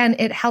 Again,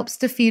 it helps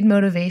to feed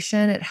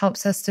motivation. It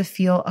helps us to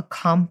feel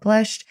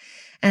accomplished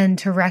and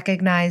to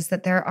recognize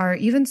that there are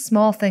even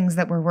small things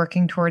that we're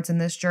working towards in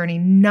this journey,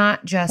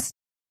 not just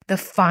the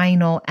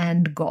final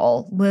end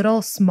goal.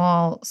 Little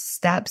small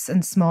steps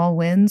and small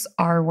wins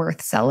are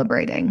worth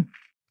celebrating.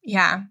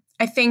 Yeah.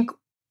 I think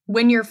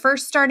when you're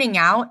first starting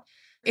out,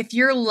 if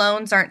your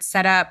loans aren't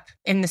set up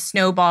in the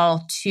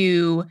snowball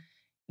to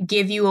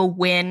give you a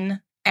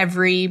win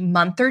every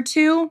month or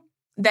two,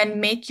 then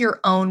make your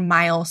own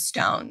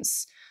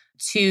milestones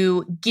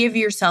to give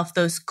yourself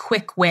those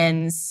quick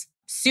wins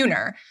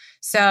sooner.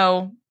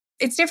 So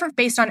it's different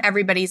based on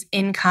everybody's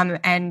income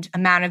and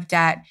amount of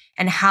debt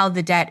and how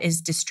the debt is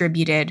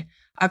distributed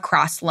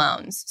across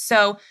loans.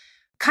 So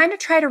kind of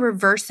try to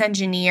reverse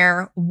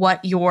engineer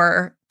what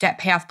your debt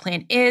payoff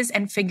plan is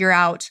and figure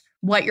out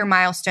what your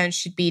milestones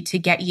should be to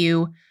get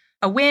you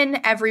a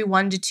win every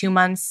 1 to 2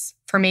 months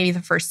for maybe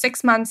the first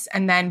 6 months,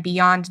 and then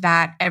beyond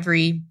that,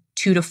 every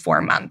 2 to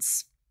 4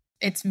 months.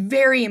 It's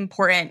very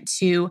important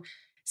to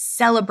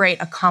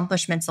celebrate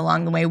accomplishments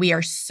along the way. We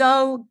are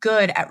so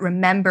good at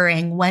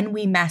remembering when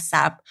we mess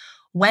up,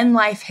 when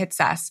life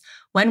hits us,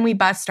 when we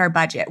bust our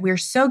budget. We're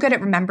so good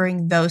at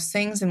remembering those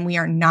things, and we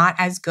are not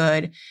as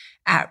good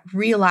at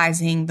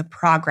realizing the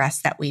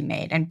progress that we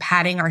made and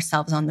patting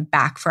ourselves on the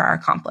back for our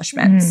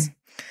accomplishments.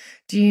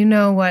 Do you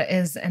know what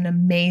is an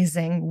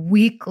amazing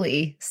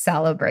weekly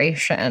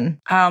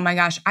celebration? Oh my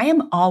gosh, I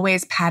am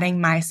always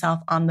patting myself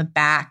on the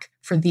back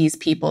for these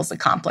people's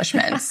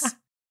accomplishments.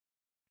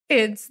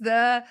 It's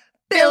the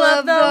Bill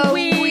of the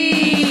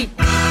Week.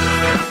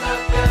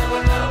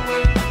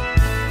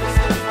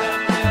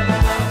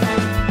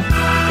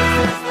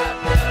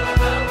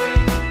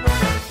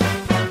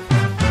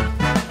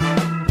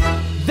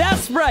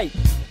 That's right.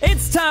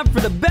 It's time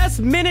for the best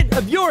minute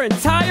of your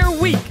entire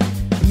week.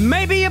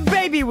 Maybe a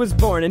baby was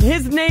born and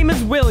his name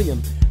is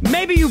William.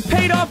 Maybe you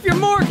paid off your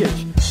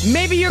mortgage.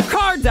 Maybe your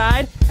car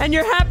died and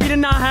you're happy to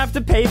not have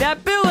to pay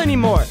that bill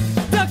anymore.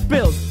 Duck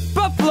bills,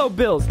 Buffalo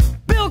Bills,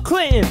 Bill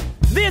Clinton.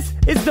 This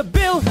is the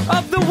Bill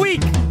of the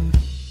Week.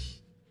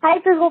 Hi,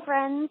 Frugal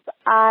friends.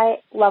 I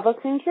love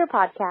listening to your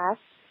podcast.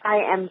 I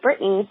am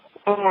Brittany,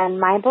 and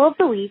my Bill of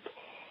the Week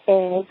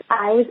is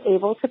I was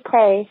able to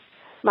pay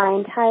my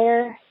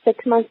entire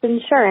 6 months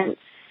insurance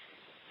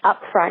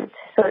up front.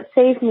 So it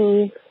saved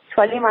me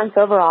 20 months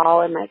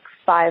overall and like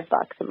 $5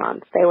 a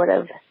month. They would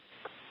have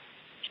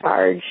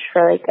charged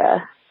for like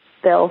a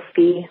bill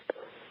fee.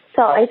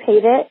 So I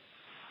paid it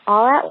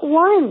all at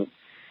once.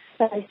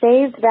 So I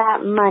saved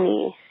that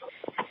money.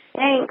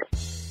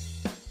 Thanks.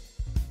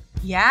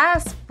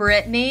 Yes,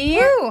 Brittany.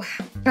 Woo,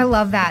 I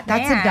love that.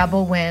 That's Man. a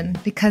double win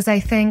because I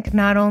think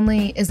not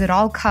only is it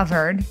all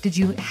covered, did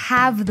you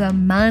have the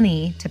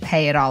money to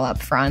pay it all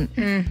up front,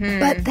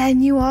 but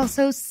then you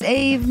also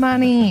save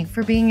money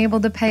for being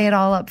able to pay it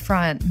all up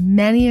front.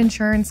 Many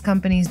insurance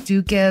companies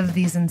do give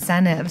these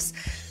incentives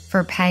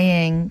for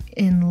paying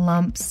in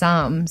lump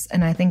sums,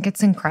 and I think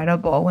it's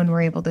incredible when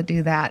we're able to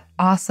do that.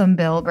 Awesome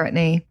bill,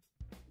 Brittany.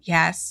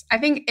 Yes. I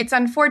think it's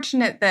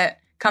unfortunate that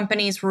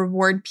companies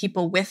reward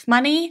people with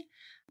money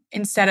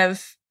instead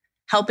of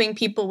helping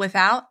people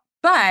without,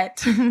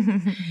 but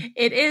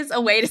it is a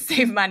way to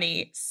save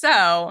money.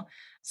 So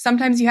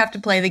sometimes you have to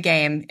play the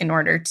game in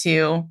order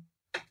to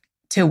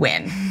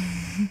win.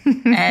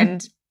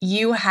 And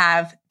you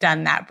have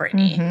done that,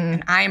 Brittany,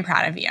 and I am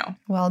proud of you.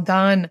 Well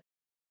done.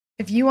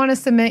 If you want to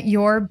submit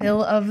your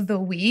Bill of the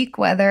Week,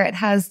 whether it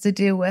has to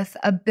do with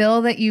a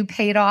bill that you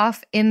paid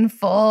off in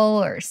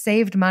full or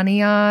saved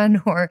money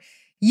on, or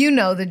you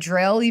know the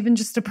drill, even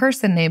just a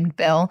person named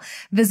Bill,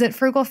 visit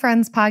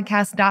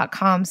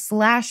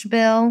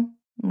frugalfriendspodcast.com/Bill.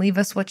 Leave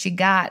us what you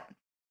got.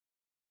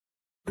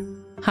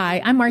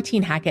 Hi, I'm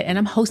Martine Hackett, and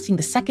I'm hosting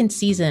the second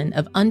season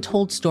of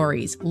Untold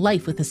Stories,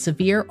 Life with a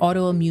Severe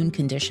Autoimmune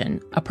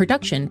Condition, a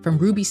production from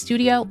Ruby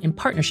Studio in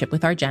partnership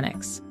with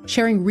argenx.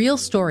 Sharing real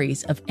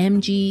stories of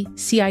MG,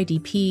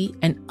 CIDP,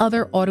 and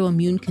other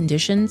autoimmune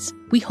conditions,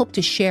 we hope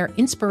to share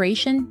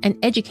inspiration and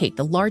educate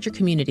the larger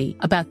community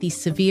about these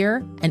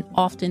severe and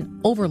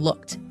often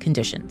overlooked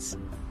conditions.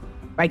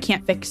 I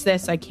can't fix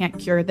this. I can't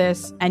cure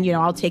this. And,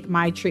 I'll take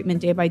my treatment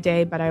day by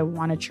day, but I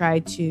want to try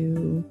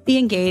to be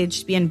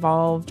engaged, be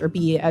involved, or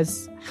be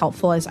as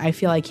helpful as I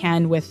feel I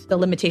can with the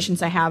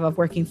limitations I have of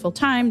working full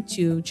time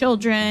to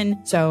children.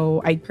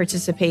 So I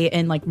participate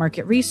in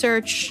market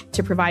research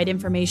to provide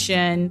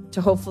information to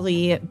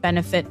hopefully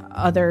benefit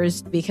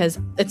others, because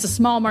it's a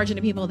small margin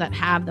of people that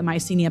have the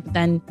myasthenia, but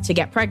then to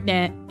get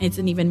pregnant, it's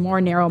an even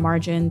more narrow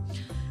margin.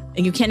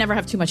 You can't ever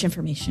have too much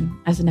information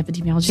as an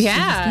epidemiologist.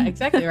 Yeah,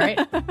 exactly right.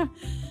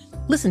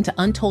 Listen to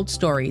Untold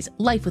Stories,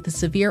 Life with a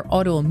Severe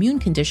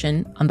Autoimmune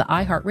Condition on the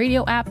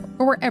iHeartRadio app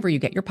or wherever you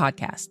get your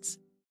podcasts.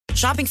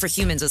 Shopping for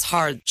humans is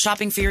hard.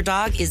 Shopping for your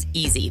dog is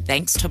easy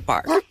thanks to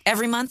Bark.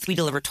 Every month, we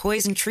deliver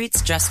toys and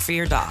treats just for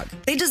your dog.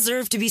 They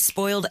deserve to be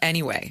spoiled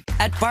anyway.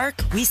 At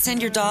Bark, we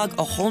send your dog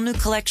a whole new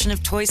collection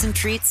of toys and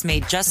treats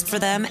made just for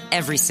them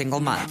every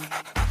single month.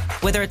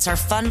 Whether it's our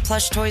fun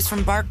plush toys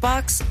from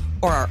BarkBox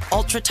or our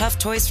ultra tough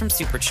toys from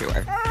Super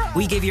Chewer,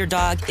 we give your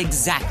dog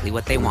exactly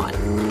what they want.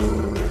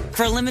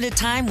 For a limited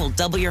time, we'll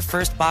double your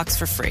first box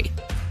for free.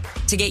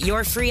 To get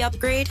your free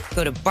upgrade,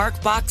 go to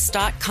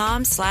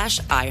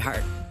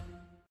barkbox.com/iHeart.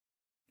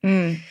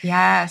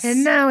 Yes.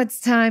 And now it's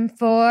time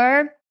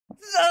for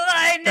the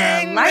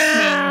lightning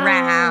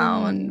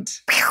round.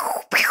 Pew,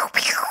 pew,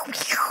 pew,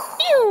 pew.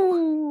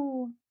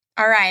 Pew.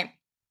 All right.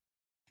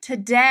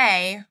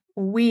 Today,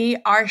 we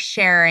are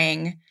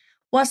sharing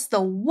what's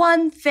the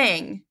one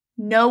thing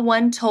no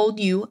one told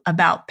you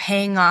about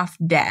paying off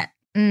debt.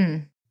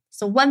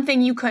 So one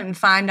thing you couldn't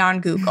find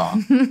on Google.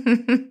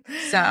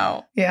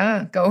 So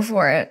yeah, go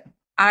for it.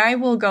 I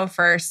will go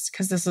first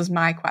because this is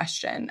my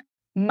question.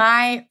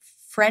 My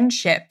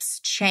friendships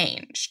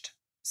changed.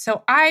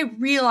 So I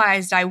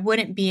realized I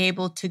wouldn't be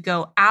able to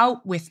go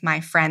out with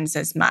my friends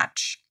as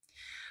much.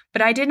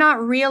 But I did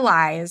not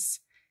realize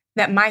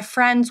that my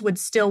friends would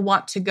still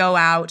want to go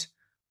out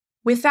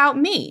without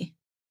me.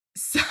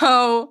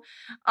 So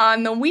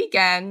on the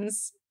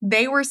weekends,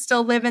 they were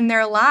still living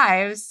their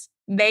lives.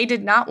 They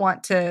did not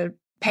want to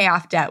pay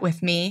off debt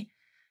with me.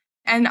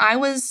 And I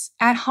was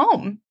at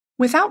home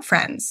without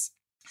friends.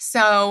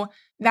 So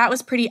that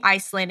was pretty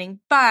isolating,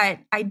 but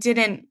I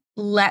didn't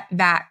let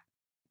that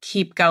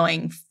keep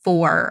going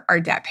for our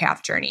debt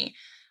payoff journey.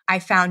 I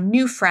found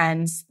new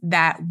friends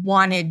that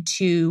wanted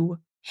to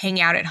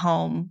hang out at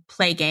home,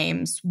 play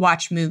games,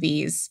 watch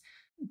movies,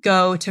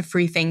 go to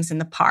free things in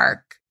the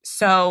park.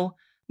 So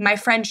my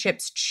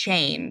friendships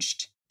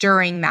changed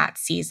during that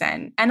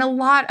season. And a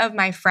lot of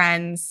my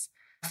friends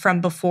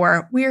from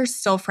before, we're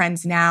still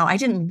friends now. I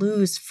didn't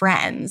lose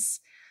friends,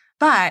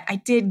 but I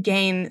did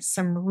gain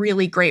some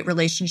really great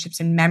relationships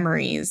and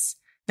memories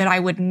that I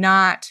would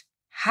not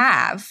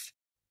have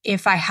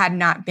if I had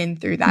not been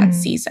through that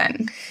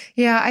season.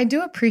 Yeah, I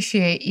do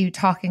appreciate you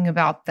talking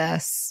about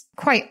this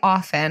quite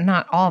often,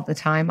 not all the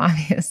time,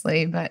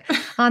 obviously, but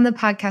on the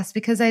podcast,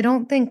 because I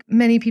don't think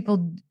many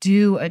people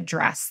do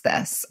address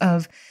this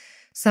of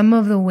some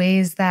of the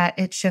ways that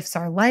it shifts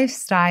our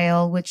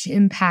lifestyle, which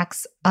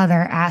impacts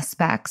other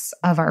aspects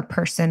of our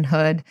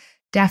personhood,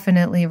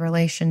 definitely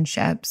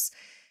relationships.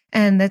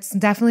 And that's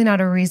definitely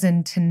not a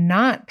reason to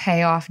not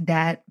pay off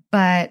debt,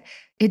 but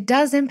it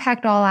does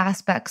impact all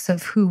aspects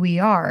of who we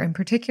are. And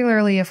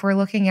particularly if we're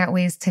looking at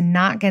ways to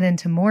not get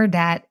into more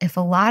debt, if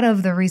a lot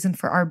of the reason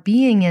for our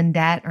being in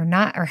debt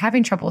or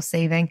having trouble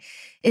saving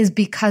is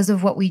because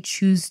of what we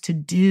choose to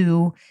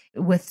do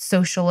with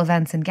social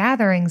events and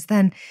gatherings,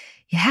 then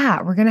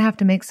yeah, we're going to have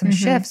to make some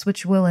shifts,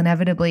 which will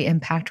inevitably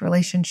impact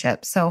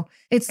relationships. So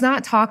it's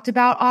not talked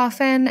about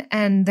often,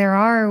 and there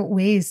are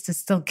ways to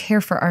still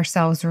care for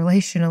ourselves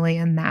relationally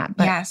in that.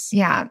 But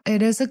yeah,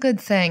 it is a good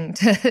thing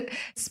to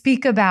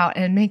speak about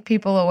and make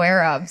people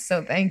aware of.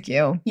 So thank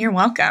you. You're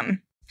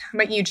welcome. How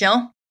about you,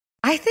 Jill?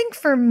 I think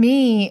for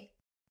me,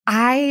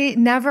 I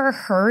never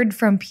heard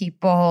from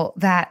people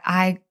that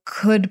I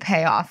could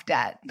pay off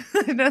debt.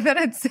 I know that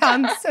it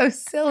sounds so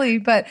silly,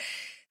 but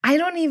I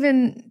don't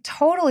even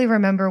totally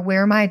remember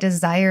where my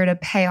desire to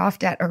pay off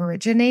debt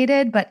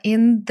originated, but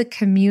in the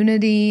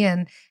community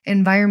and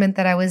environment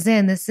that I was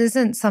in, this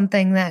isn't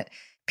something that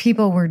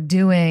people were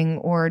doing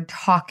or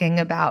talking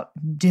about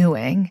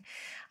doing.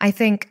 I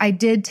think I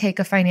did take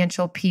a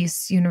financial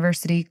peace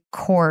university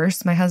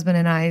course, my husband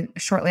and I,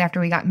 shortly after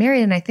we got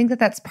married, and I think that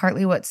that's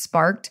partly what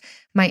sparked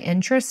my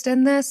interest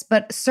in this,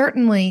 but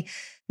certainly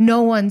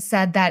no one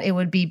said that it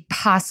would be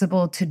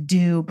possible to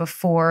do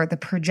before the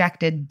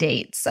projected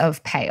dates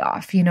of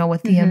payoff. You know,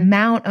 with the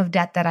amount of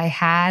debt that I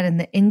had and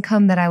the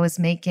income that I was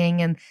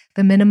making and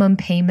the minimum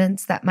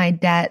payments that my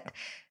debt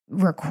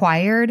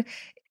required,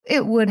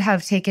 it would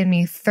have taken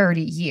me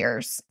 30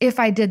 years if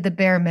I did the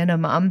bare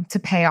minimum to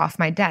pay off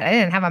my debt. I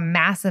didn't have a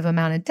massive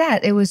amount of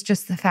debt. It was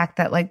just the fact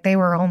that like they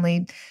were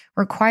only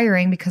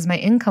requiring, because my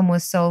income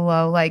was so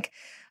low, like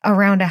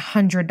around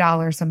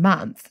 $100 a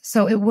month.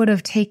 So it would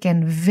have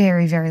taken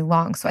very, very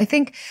long. So I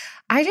think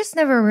I just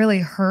never really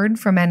heard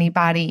from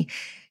anybody,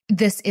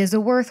 this is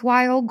a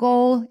worthwhile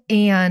goal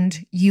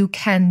and you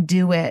can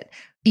do it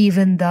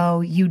even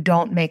though you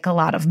don't make a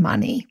lot of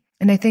money.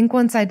 And I think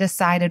once I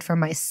decided for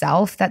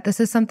myself that this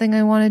is something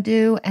I want to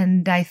do,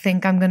 and I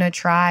think I'm going to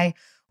try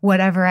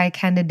whatever I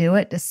can to do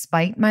it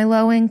despite my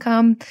low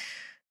income,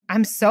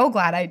 I'm so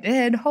glad I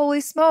did.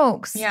 Holy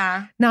smokes.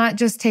 Yeah. Not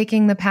just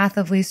taking the path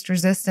of least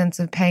resistance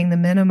of paying the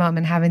minimum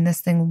and having this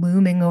thing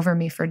looming over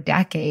me for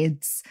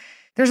decades.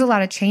 There's a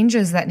lot of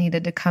changes that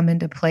needed to come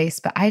into place,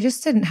 but I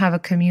just didn't have a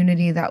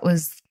community that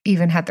was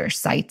even had their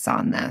sights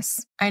on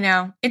this. I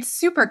know. It's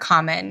super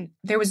common.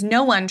 There was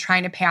no one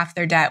trying to pay off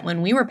their debt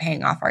when we were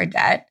paying off our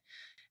debt.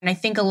 And I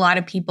think a lot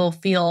of people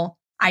feel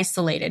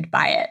isolated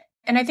by it.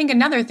 And I think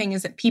another thing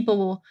is that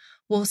people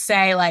will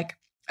say like,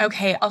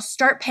 okay, I'll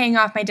start paying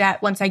off my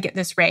debt once I get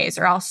this raise,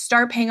 or I'll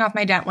start paying off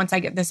my debt once I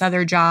get this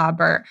other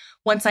job, or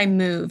once I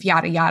move,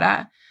 yada,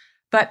 yada.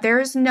 But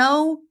there's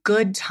no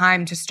good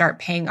time to start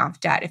paying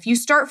off debt. If you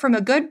start from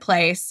a good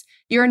place,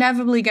 you're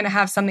inevitably going to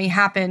have something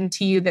happen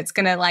to you that's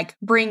going to like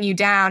bring you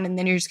down, and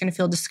then you're just going to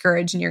feel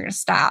discouraged and you're going to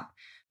stop.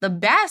 The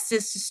best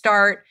is to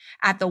start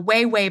at the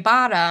way, way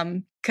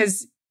bottom,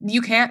 because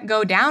you can't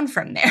go down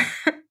from there.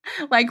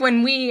 Like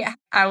when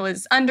I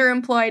was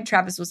underemployed,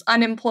 Travis was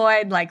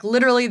unemployed, like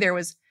literally there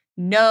was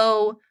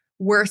no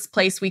worse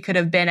place we could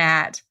have been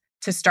at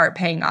to start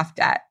paying off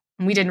debt.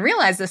 And we didn't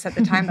realize this at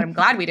the time, but I'm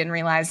glad we didn't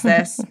realize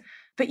this.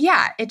 But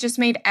yeah, it just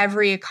made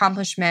every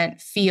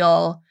accomplishment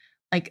feel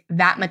like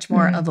that much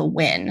more of a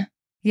win.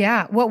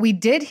 Yeah. What we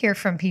did hear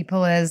from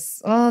people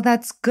is, oh,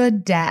 that's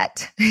good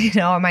debt.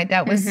 My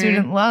debt was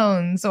student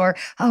loans, or,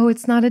 oh,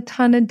 it's not a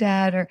ton of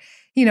debt, or,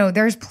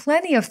 there's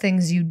plenty of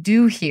things you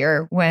do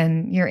hear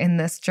when you're in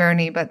this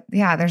journey. But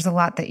yeah, there's a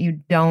lot that you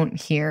don't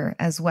hear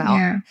as well.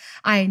 Yeah.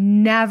 I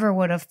never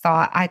would have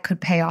thought I could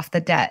pay off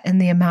the debt in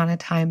the amount of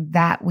time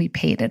that we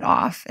paid it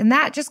off. And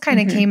that just kind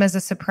of came as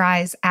a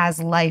surprise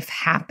as life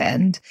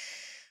happened.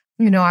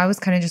 I was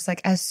kind of just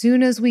like, as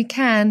soon as we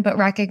can, but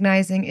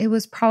recognizing it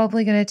was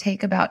probably going to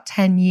take about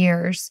 10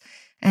 years.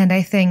 And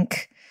I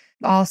think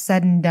all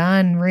said and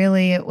done,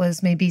 really, it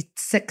was maybe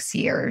 6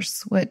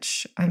 years,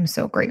 which I'm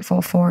so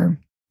grateful for.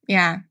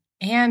 Yeah.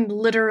 And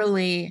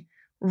literally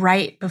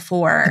right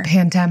before the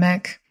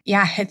pandemic.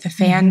 Yeah, hit the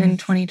fan in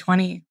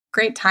 2020.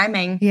 Great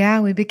timing. Yeah,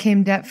 we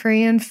became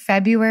debt-free in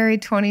February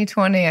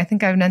 2020. I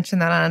think I've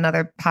mentioned that on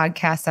another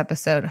podcast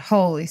episode.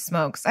 Holy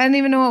smokes. I didn't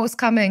even know what was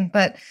coming,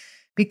 but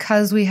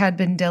because we had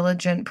been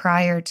diligent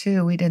prior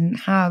to, we didn't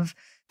have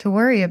to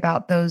worry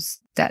about those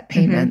debt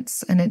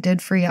payments. And it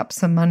did free up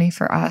some money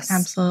for us.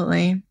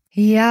 Absolutely.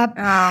 Yep.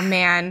 Oh,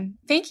 man.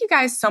 Thank you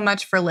guys so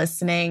much for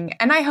listening.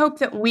 And I hope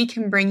that we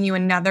can bring you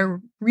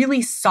another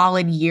really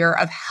solid year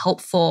of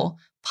helpful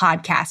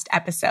podcast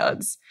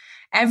episodes.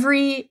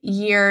 Every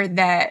year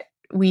that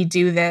we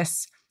do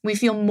this, we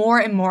feel more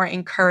and more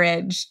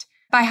encouraged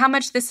by how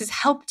much this has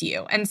helped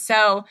you. And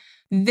so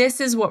this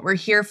is what we're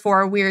here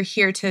for. We're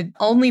here to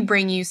only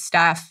bring you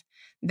stuff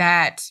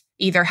that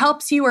either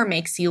helps you or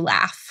makes you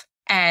laugh.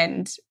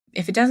 And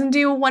if it doesn't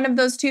do one of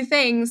those two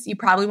things, you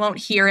probably won't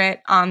hear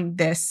it on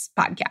this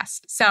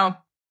podcast. So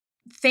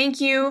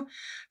thank you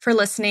for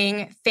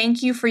listening.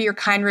 Thank you for your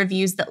kind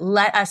reviews that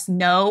let us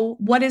know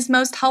what is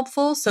most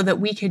helpful so that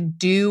we could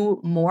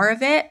do more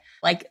of it.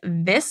 Like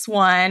this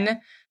one,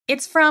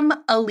 it's from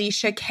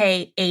Alicia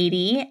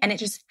K80, and it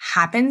just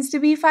happens to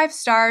be 5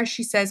 stars.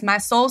 She says, "My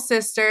soul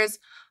sisters,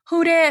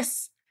 who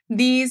dis?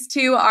 These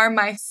two are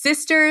my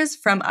sisters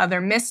from other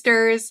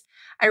misters.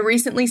 I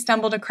recently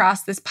stumbled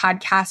across this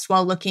podcast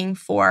while looking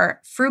for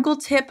Frugal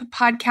Tip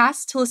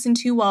podcasts to listen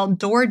to while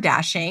door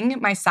dashing,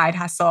 my side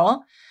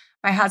hustle.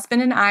 My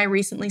husband and I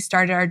recently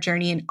started our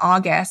journey in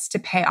August to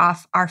pay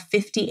off our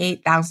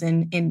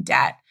 $58,000 in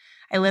debt.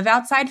 I live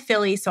outside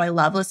Philly, so I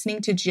love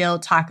listening to Jill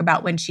talk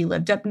about when she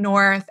lived up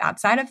north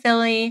outside of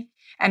Philly,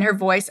 and her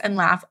voice and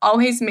laugh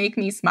always make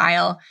me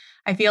smile.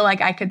 I feel like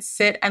I could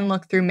sit and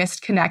look through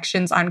missed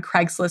connections on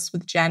Craigslist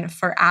with Jen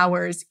for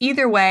hours.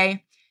 Either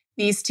way,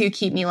 these two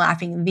keep me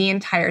laughing the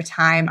entire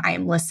time I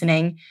am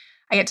listening.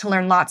 I get to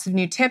learn lots of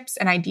new tips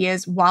and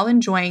ideas while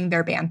enjoying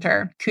their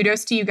banter.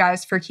 Kudos to you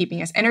guys for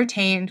keeping us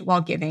entertained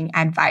while giving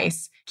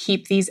advice.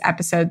 Keep these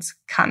episodes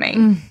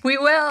coming." We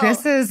will.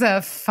 This is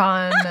a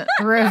fun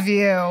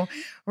review.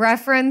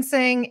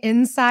 Referencing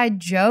inside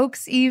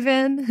jokes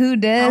even. Who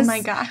dis? Oh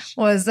my gosh.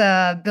 Was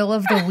a Bill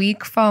of the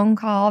Week phone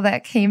call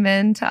that came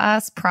in to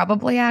us,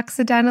 probably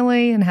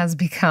accidentally, and has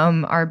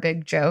become our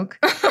big joke.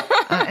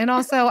 And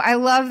also, I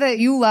love that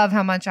you love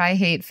how much I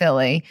hate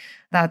Philly.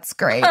 That's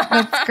great.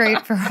 That's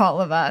great for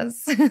all of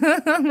us.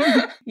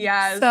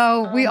 Yes.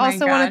 So we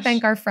also want to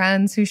thank our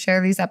friends who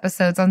share these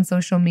episodes on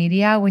social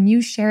media. When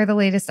you share the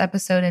latest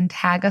episode and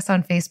tag us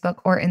on Facebook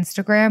or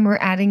Instagram, we're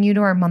adding you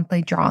to our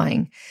monthly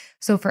drawing.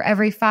 So for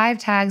every 5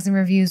 tags and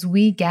reviews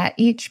we get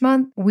each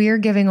month, we're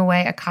giving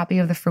away a copy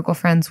of the Frugal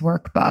Friends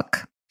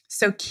workbook.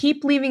 So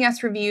keep leaving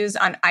us reviews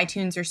on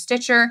iTunes or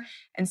Stitcher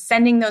and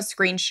sending those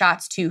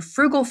screenshots to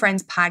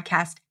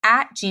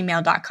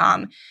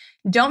frugalfriendspodcast@gmail.com.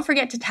 Don't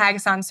forget to tag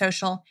us on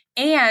social,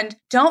 and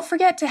don't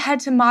forget to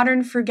head to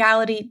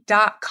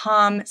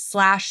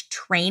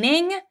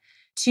modernfrugality.com/training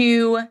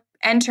to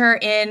enter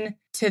in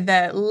to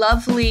the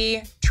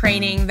lovely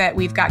training that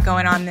we've got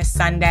going on this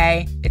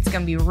Sunday. It's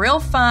going to be real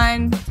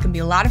fun. It's going to be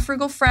a lot of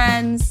frugal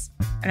friends,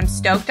 and I'm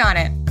stoked on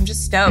it. I'm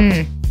just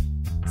stoked.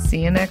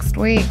 See you next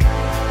week.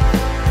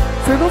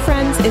 Frugal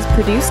Friends is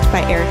produced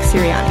by Eric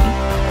Siriani.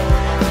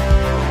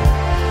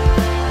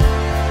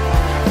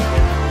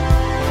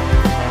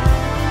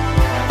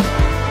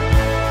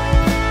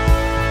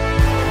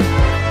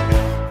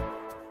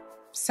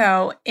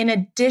 So in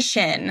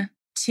addition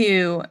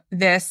to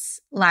this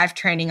live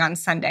training on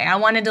Sunday, I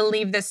wanted to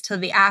leave this to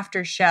the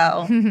after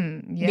show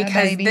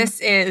because baby. this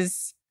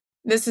is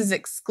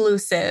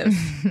exclusive.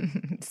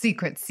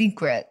 Secret.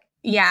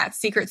 Yeah, it's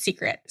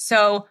secret.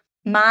 So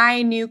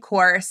my new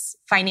course,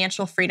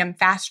 Financial Freedom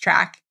Fast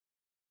Track,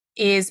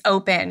 is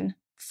open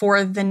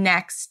for the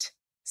next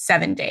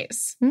 7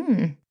 days.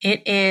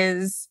 It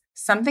is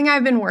something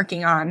I've been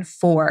working on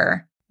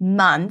for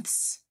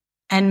months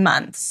and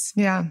months.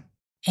 Yeah.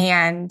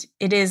 And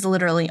it is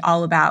literally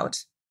all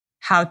about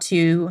how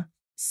to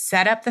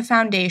set up the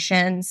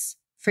foundations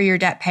for your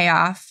debt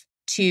payoff,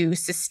 to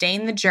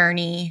sustain the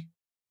journey,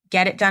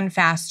 get it done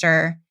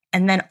faster,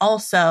 and then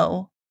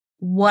also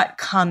what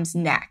comes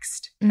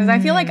next. Because I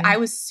feel like I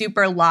was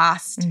super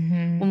lost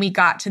when we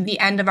got to the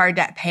end of our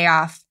debt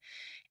payoff.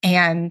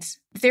 And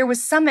there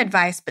was some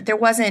advice, but there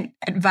wasn't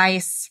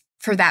advice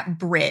for that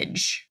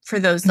bridge, for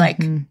those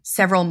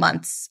several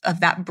months of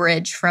that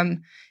bridge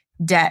from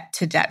debt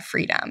to debt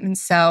freedom. And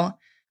so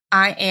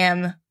I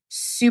am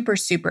super,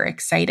 super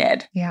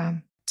excited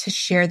to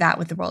share that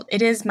with the world.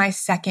 It is my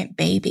second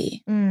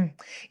baby.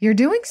 You're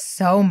doing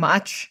so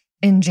much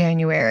in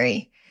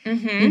January.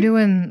 You're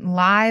doing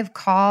live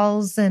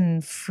calls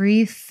and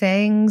free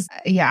things.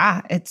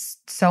 Yeah, it's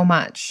so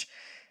much.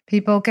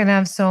 People can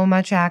have so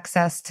much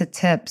access to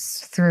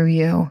tips through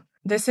you.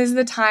 This is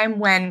the time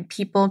when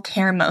people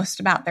care most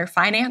about their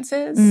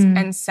finances.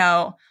 And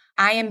so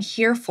I am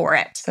here for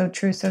it. So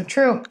true, so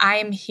true. I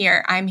am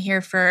here. I'm here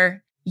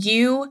for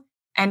you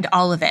and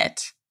all of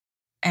it.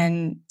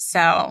 And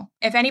so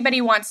if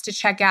anybody wants to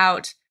check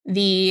out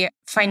the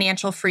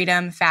Financial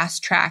Freedom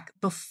Fast Track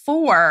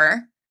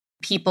before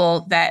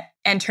people that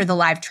enter the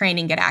live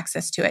training get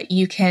access to it,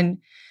 you can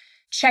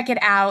check it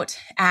out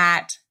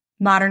at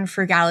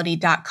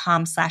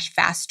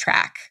modernfrugality.com/fast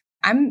track.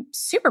 I'm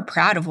super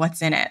proud of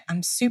what's in it.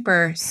 I'm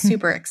super,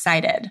 super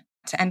excited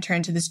to enter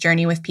into this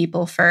journey with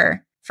people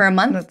for a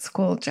month. That's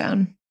cool,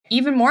 Jen.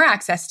 Even more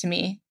access to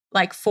me,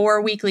 like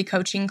 4 weekly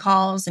coaching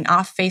calls, and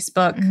off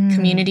Facebook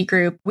community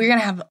group. We're going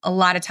to have a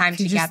lot of time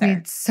together. You just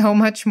need so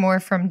much more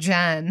from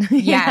Jen.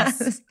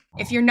 Yes.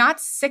 If you're not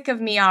sick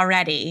of me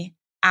already,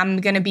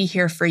 I'm going to be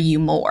here for you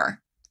more.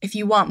 If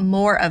you want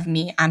more of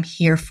me, I'm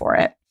here for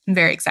it. I'm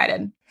very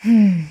excited.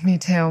 Me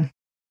too.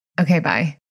 Okay, bye.